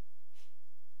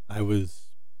I was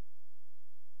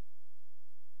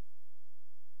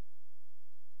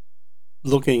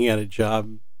looking at a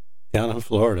job down in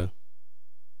Florida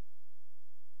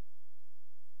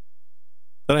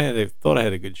that thought I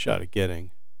had a good shot at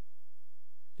getting.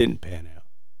 Didn't pan out.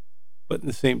 But in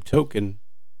the same token,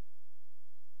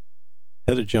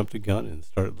 Heather jumped the gun and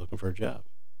started looking for a job.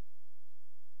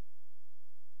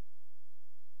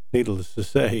 Needless to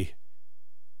say,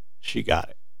 she got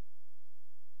it.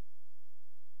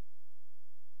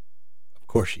 Of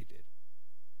course she did.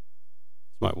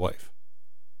 It's my wife.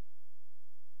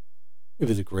 It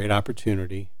was a great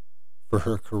opportunity for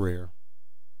her career.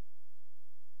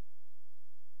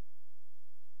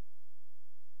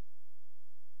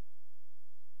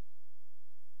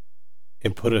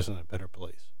 And put us in a better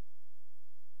place.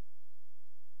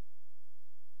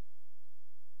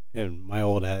 And my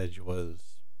old adage was,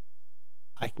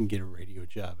 I can get a radio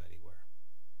job anywhere.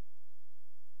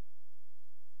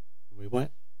 And we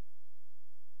went.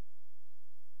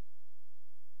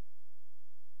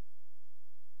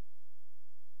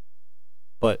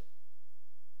 But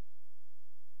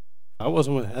if I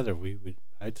wasn't with Heather,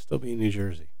 I'd still be in New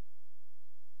Jersey.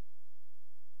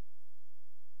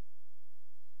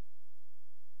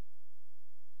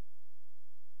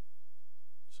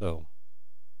 So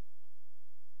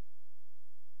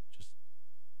just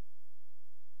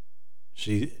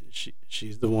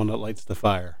she's the one that lights the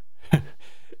fire.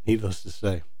 Needless to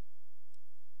say.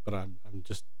 But I'm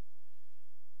just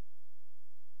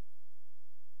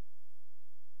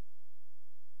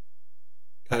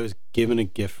I was given a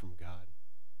gift from God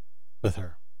with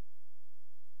her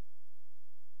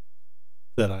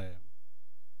that I am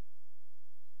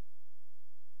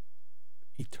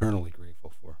eternally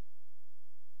grateful for.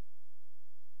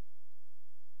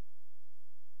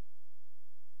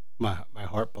 My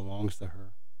heart belongs to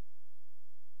her.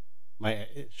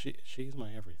 She's my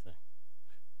everything.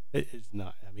 It's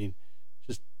not. I mean,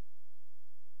 just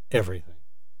everything.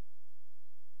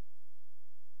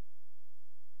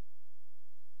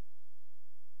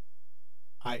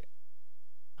 I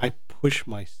I push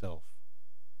myself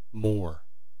more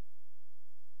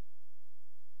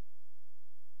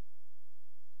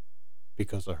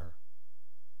because of her.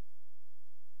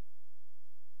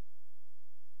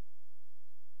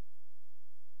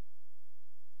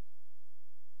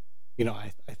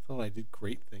 I thought I did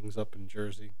great things up in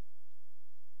Jersey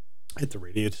at the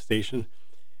radio station.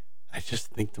 I just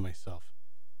think to myself,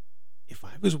 if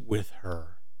I was with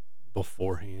her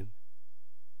beforehand,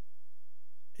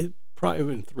 it probably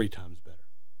would have been 3 times better.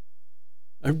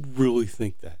 I really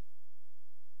think that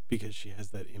because she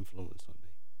has that influence on me.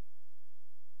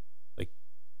 Like,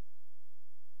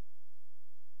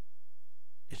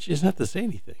 she doesn't have to say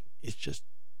anything. It's just,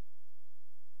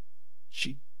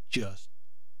 she just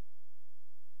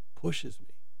pushes me.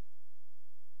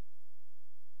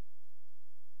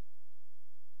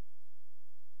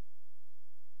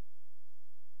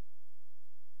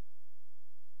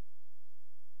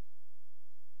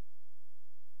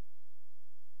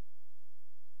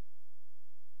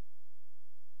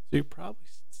 So you're probably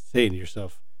saying to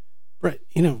yourself, Brett,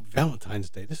 Valentine's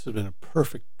Day, this has been a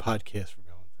perfect podcast for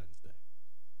Valentine's Day.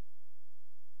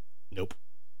 Nope.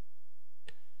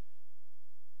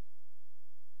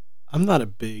 I'm not a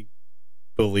big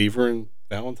believer in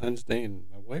Valentine's Day, and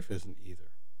my wife isn't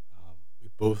either. We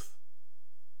both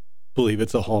believe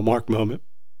it's a Hallmark moment.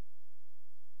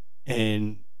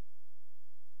 And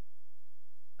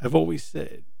I've always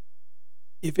said,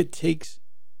 if it takes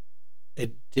a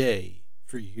day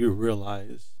for you to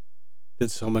realize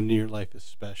that someone in your life is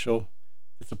special,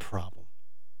 it's a problem.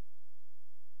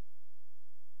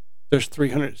 There's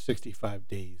 365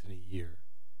 days in a year.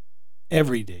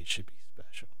 Every day should be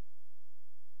special.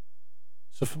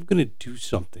 So if I'm going to do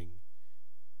something,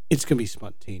 it's going to be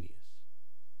spontaneous.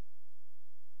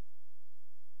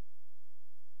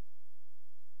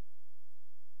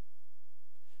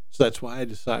 So that's why I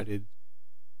decided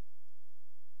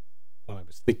when I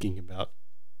was thinking about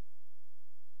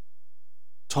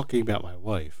talking about my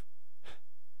wife,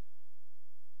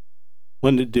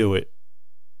 when to do it.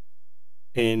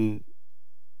 And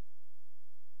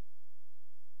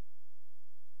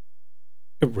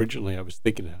originally I was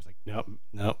thinking, I was like, no,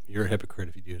 no, you're a hypocrite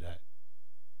if you do that.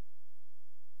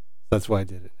 That's why I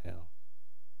did it now.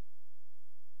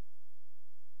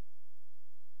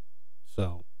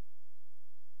 So,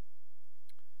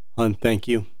 hon, thank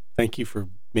you. Thank you for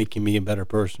making me a better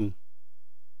person.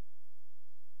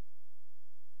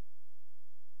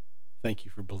 Thank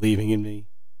you for believing in me.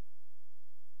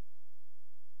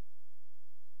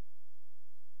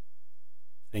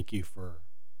 Thank you for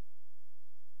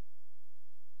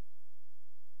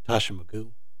Tasha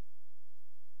Magoo,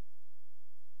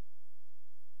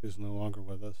 who's no longer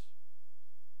with us.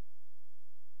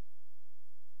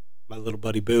 My little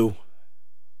buddy Boo,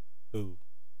 who,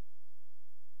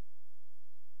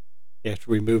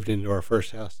 after we moved into our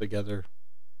first house together,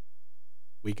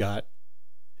 we got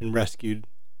and rescued.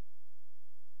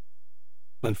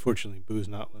 Unfortunately, Boo's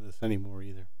not with us anymore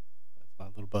either. That's my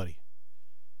little buddy.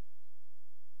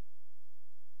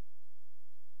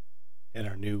 And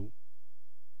our new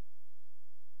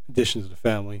addition to the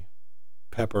family,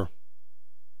 Pepper.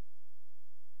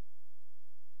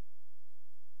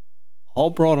 All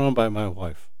brought on by my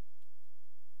wife.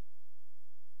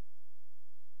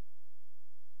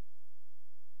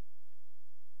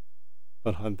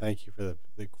 But, hon, thank you for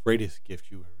the greatest gift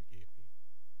you ever gave me.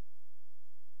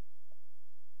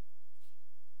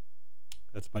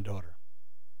 That's my daughter,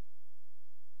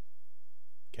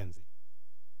 Kenzie.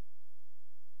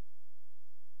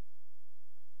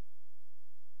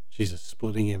 She's a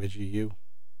splitting image of you.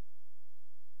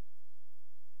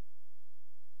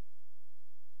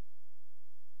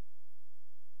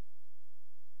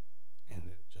 And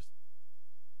it just,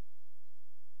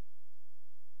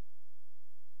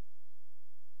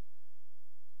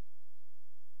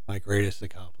 my greatest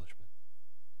accomplishment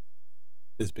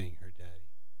is being her daddy.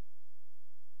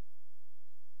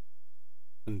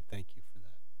 And thank you for that.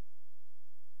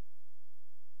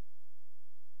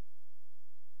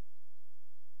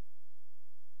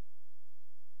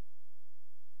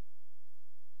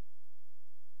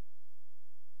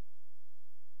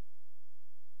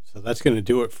 So that's going to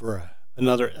do it for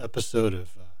another episode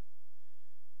of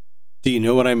Do You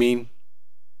Know What I Mean?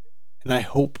 And I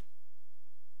hope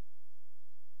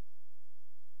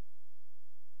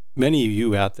many of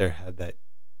you out there had that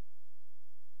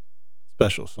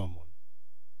special someone.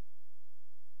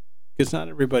 Because not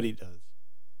everybody does.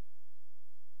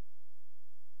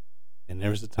 And there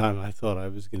was a time I thought I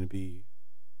was going to be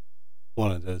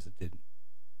one of those that didn't.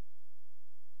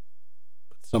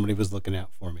 But somebody was looking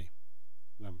out for me.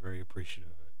 And I'm very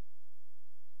appreciative of it.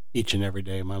 Each and every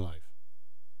day of my life.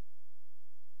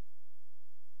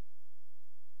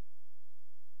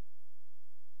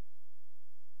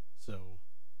 So,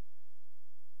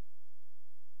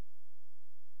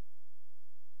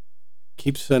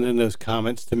 keep sending those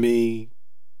comments to me,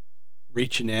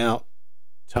 reaching out.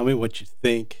 Tell me what you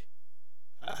think.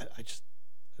 I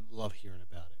love hearing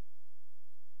about it.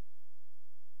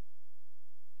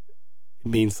 It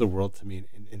means the world to me.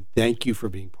 And thank you for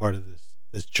being part of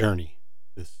this journey,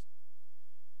 this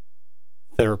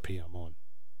therapy I'm on.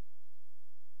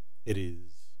 It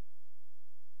is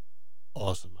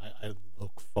awesome. I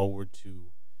look forward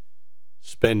to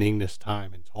spending this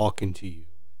time and talking to you,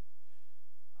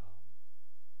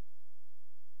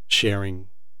 sharing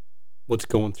what's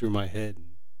going through my head. And,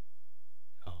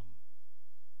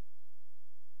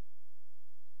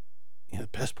 the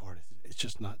best part is it's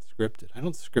just not scripted. I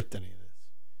don't script any of this.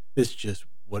 It's just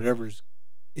whatever's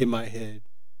in my head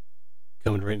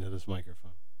coming right into this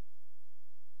microphone.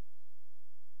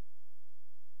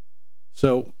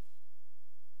 So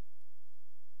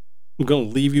I'm going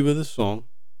to leave you with a song.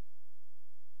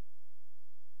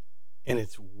 And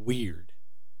it's weird.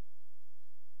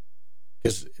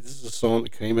 Because this is a song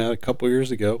that came out a couple years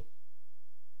ago.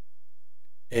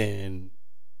 And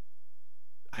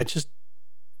I just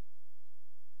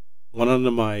went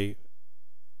onto my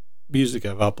music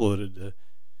I've uploaded to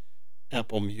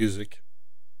Apple Music.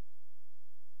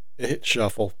 I hit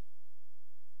shuffle.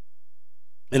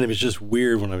 And it was just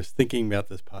weird when I was thinking about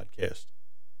this podcast,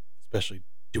 especially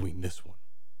doing this one.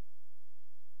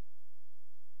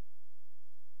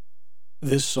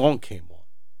 This song came on.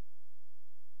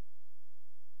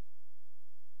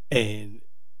 And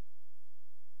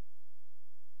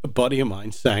a buddy of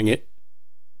mine sang it.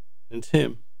 And it's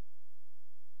him.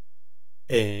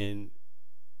 And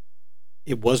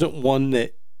it wasn't one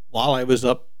that, while I was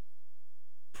up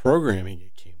programming,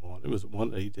 it came on. It was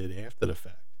one that he did after the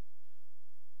fact.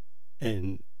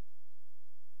 And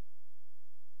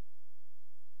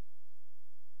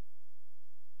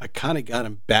I kind of got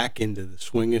him back into the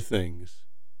swing of things,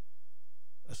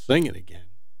 singing again,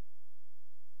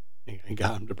 and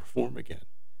got him to perform again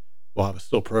while I was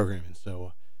still programming.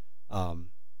 So,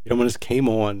 when this came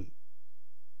on,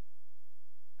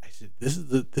 I said, this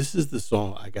is the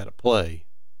song I got to play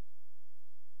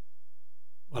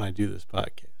when I do this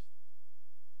podcast."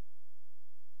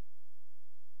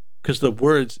 Because the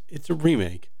words, it's a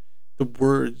remake, the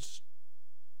words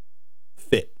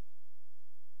fit.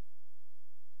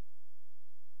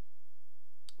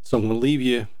 So I'm going to leave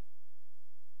you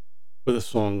with a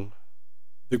song.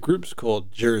 The group's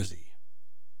called Jersey.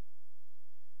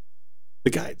 The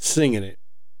guy singing it,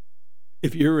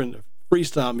 if you're into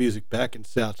freestyle music back in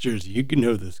South Jersey, you can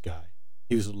know this guy.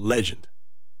 He was a legend.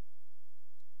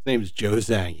 His name is Joe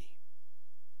Zangie.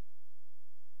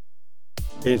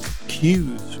 It's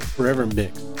Q's Forever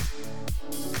Mix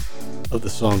of the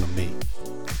song Amaze.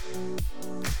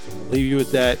 So I'll leave you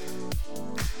with that.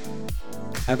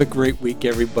 Have a great week,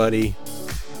 everybody.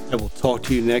 I will talk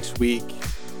to you next week.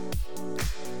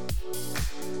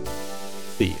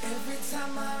 See you. Every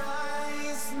time our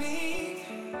eyes meet,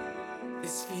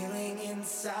 this feeling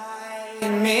inside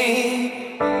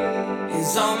me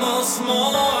is almost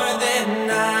more than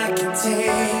I can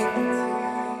take.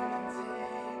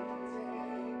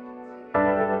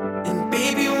 And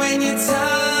baby, when you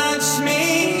touch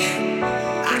me,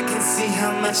 I can see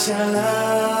how much you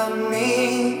love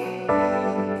me,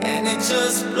 and it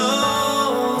just blows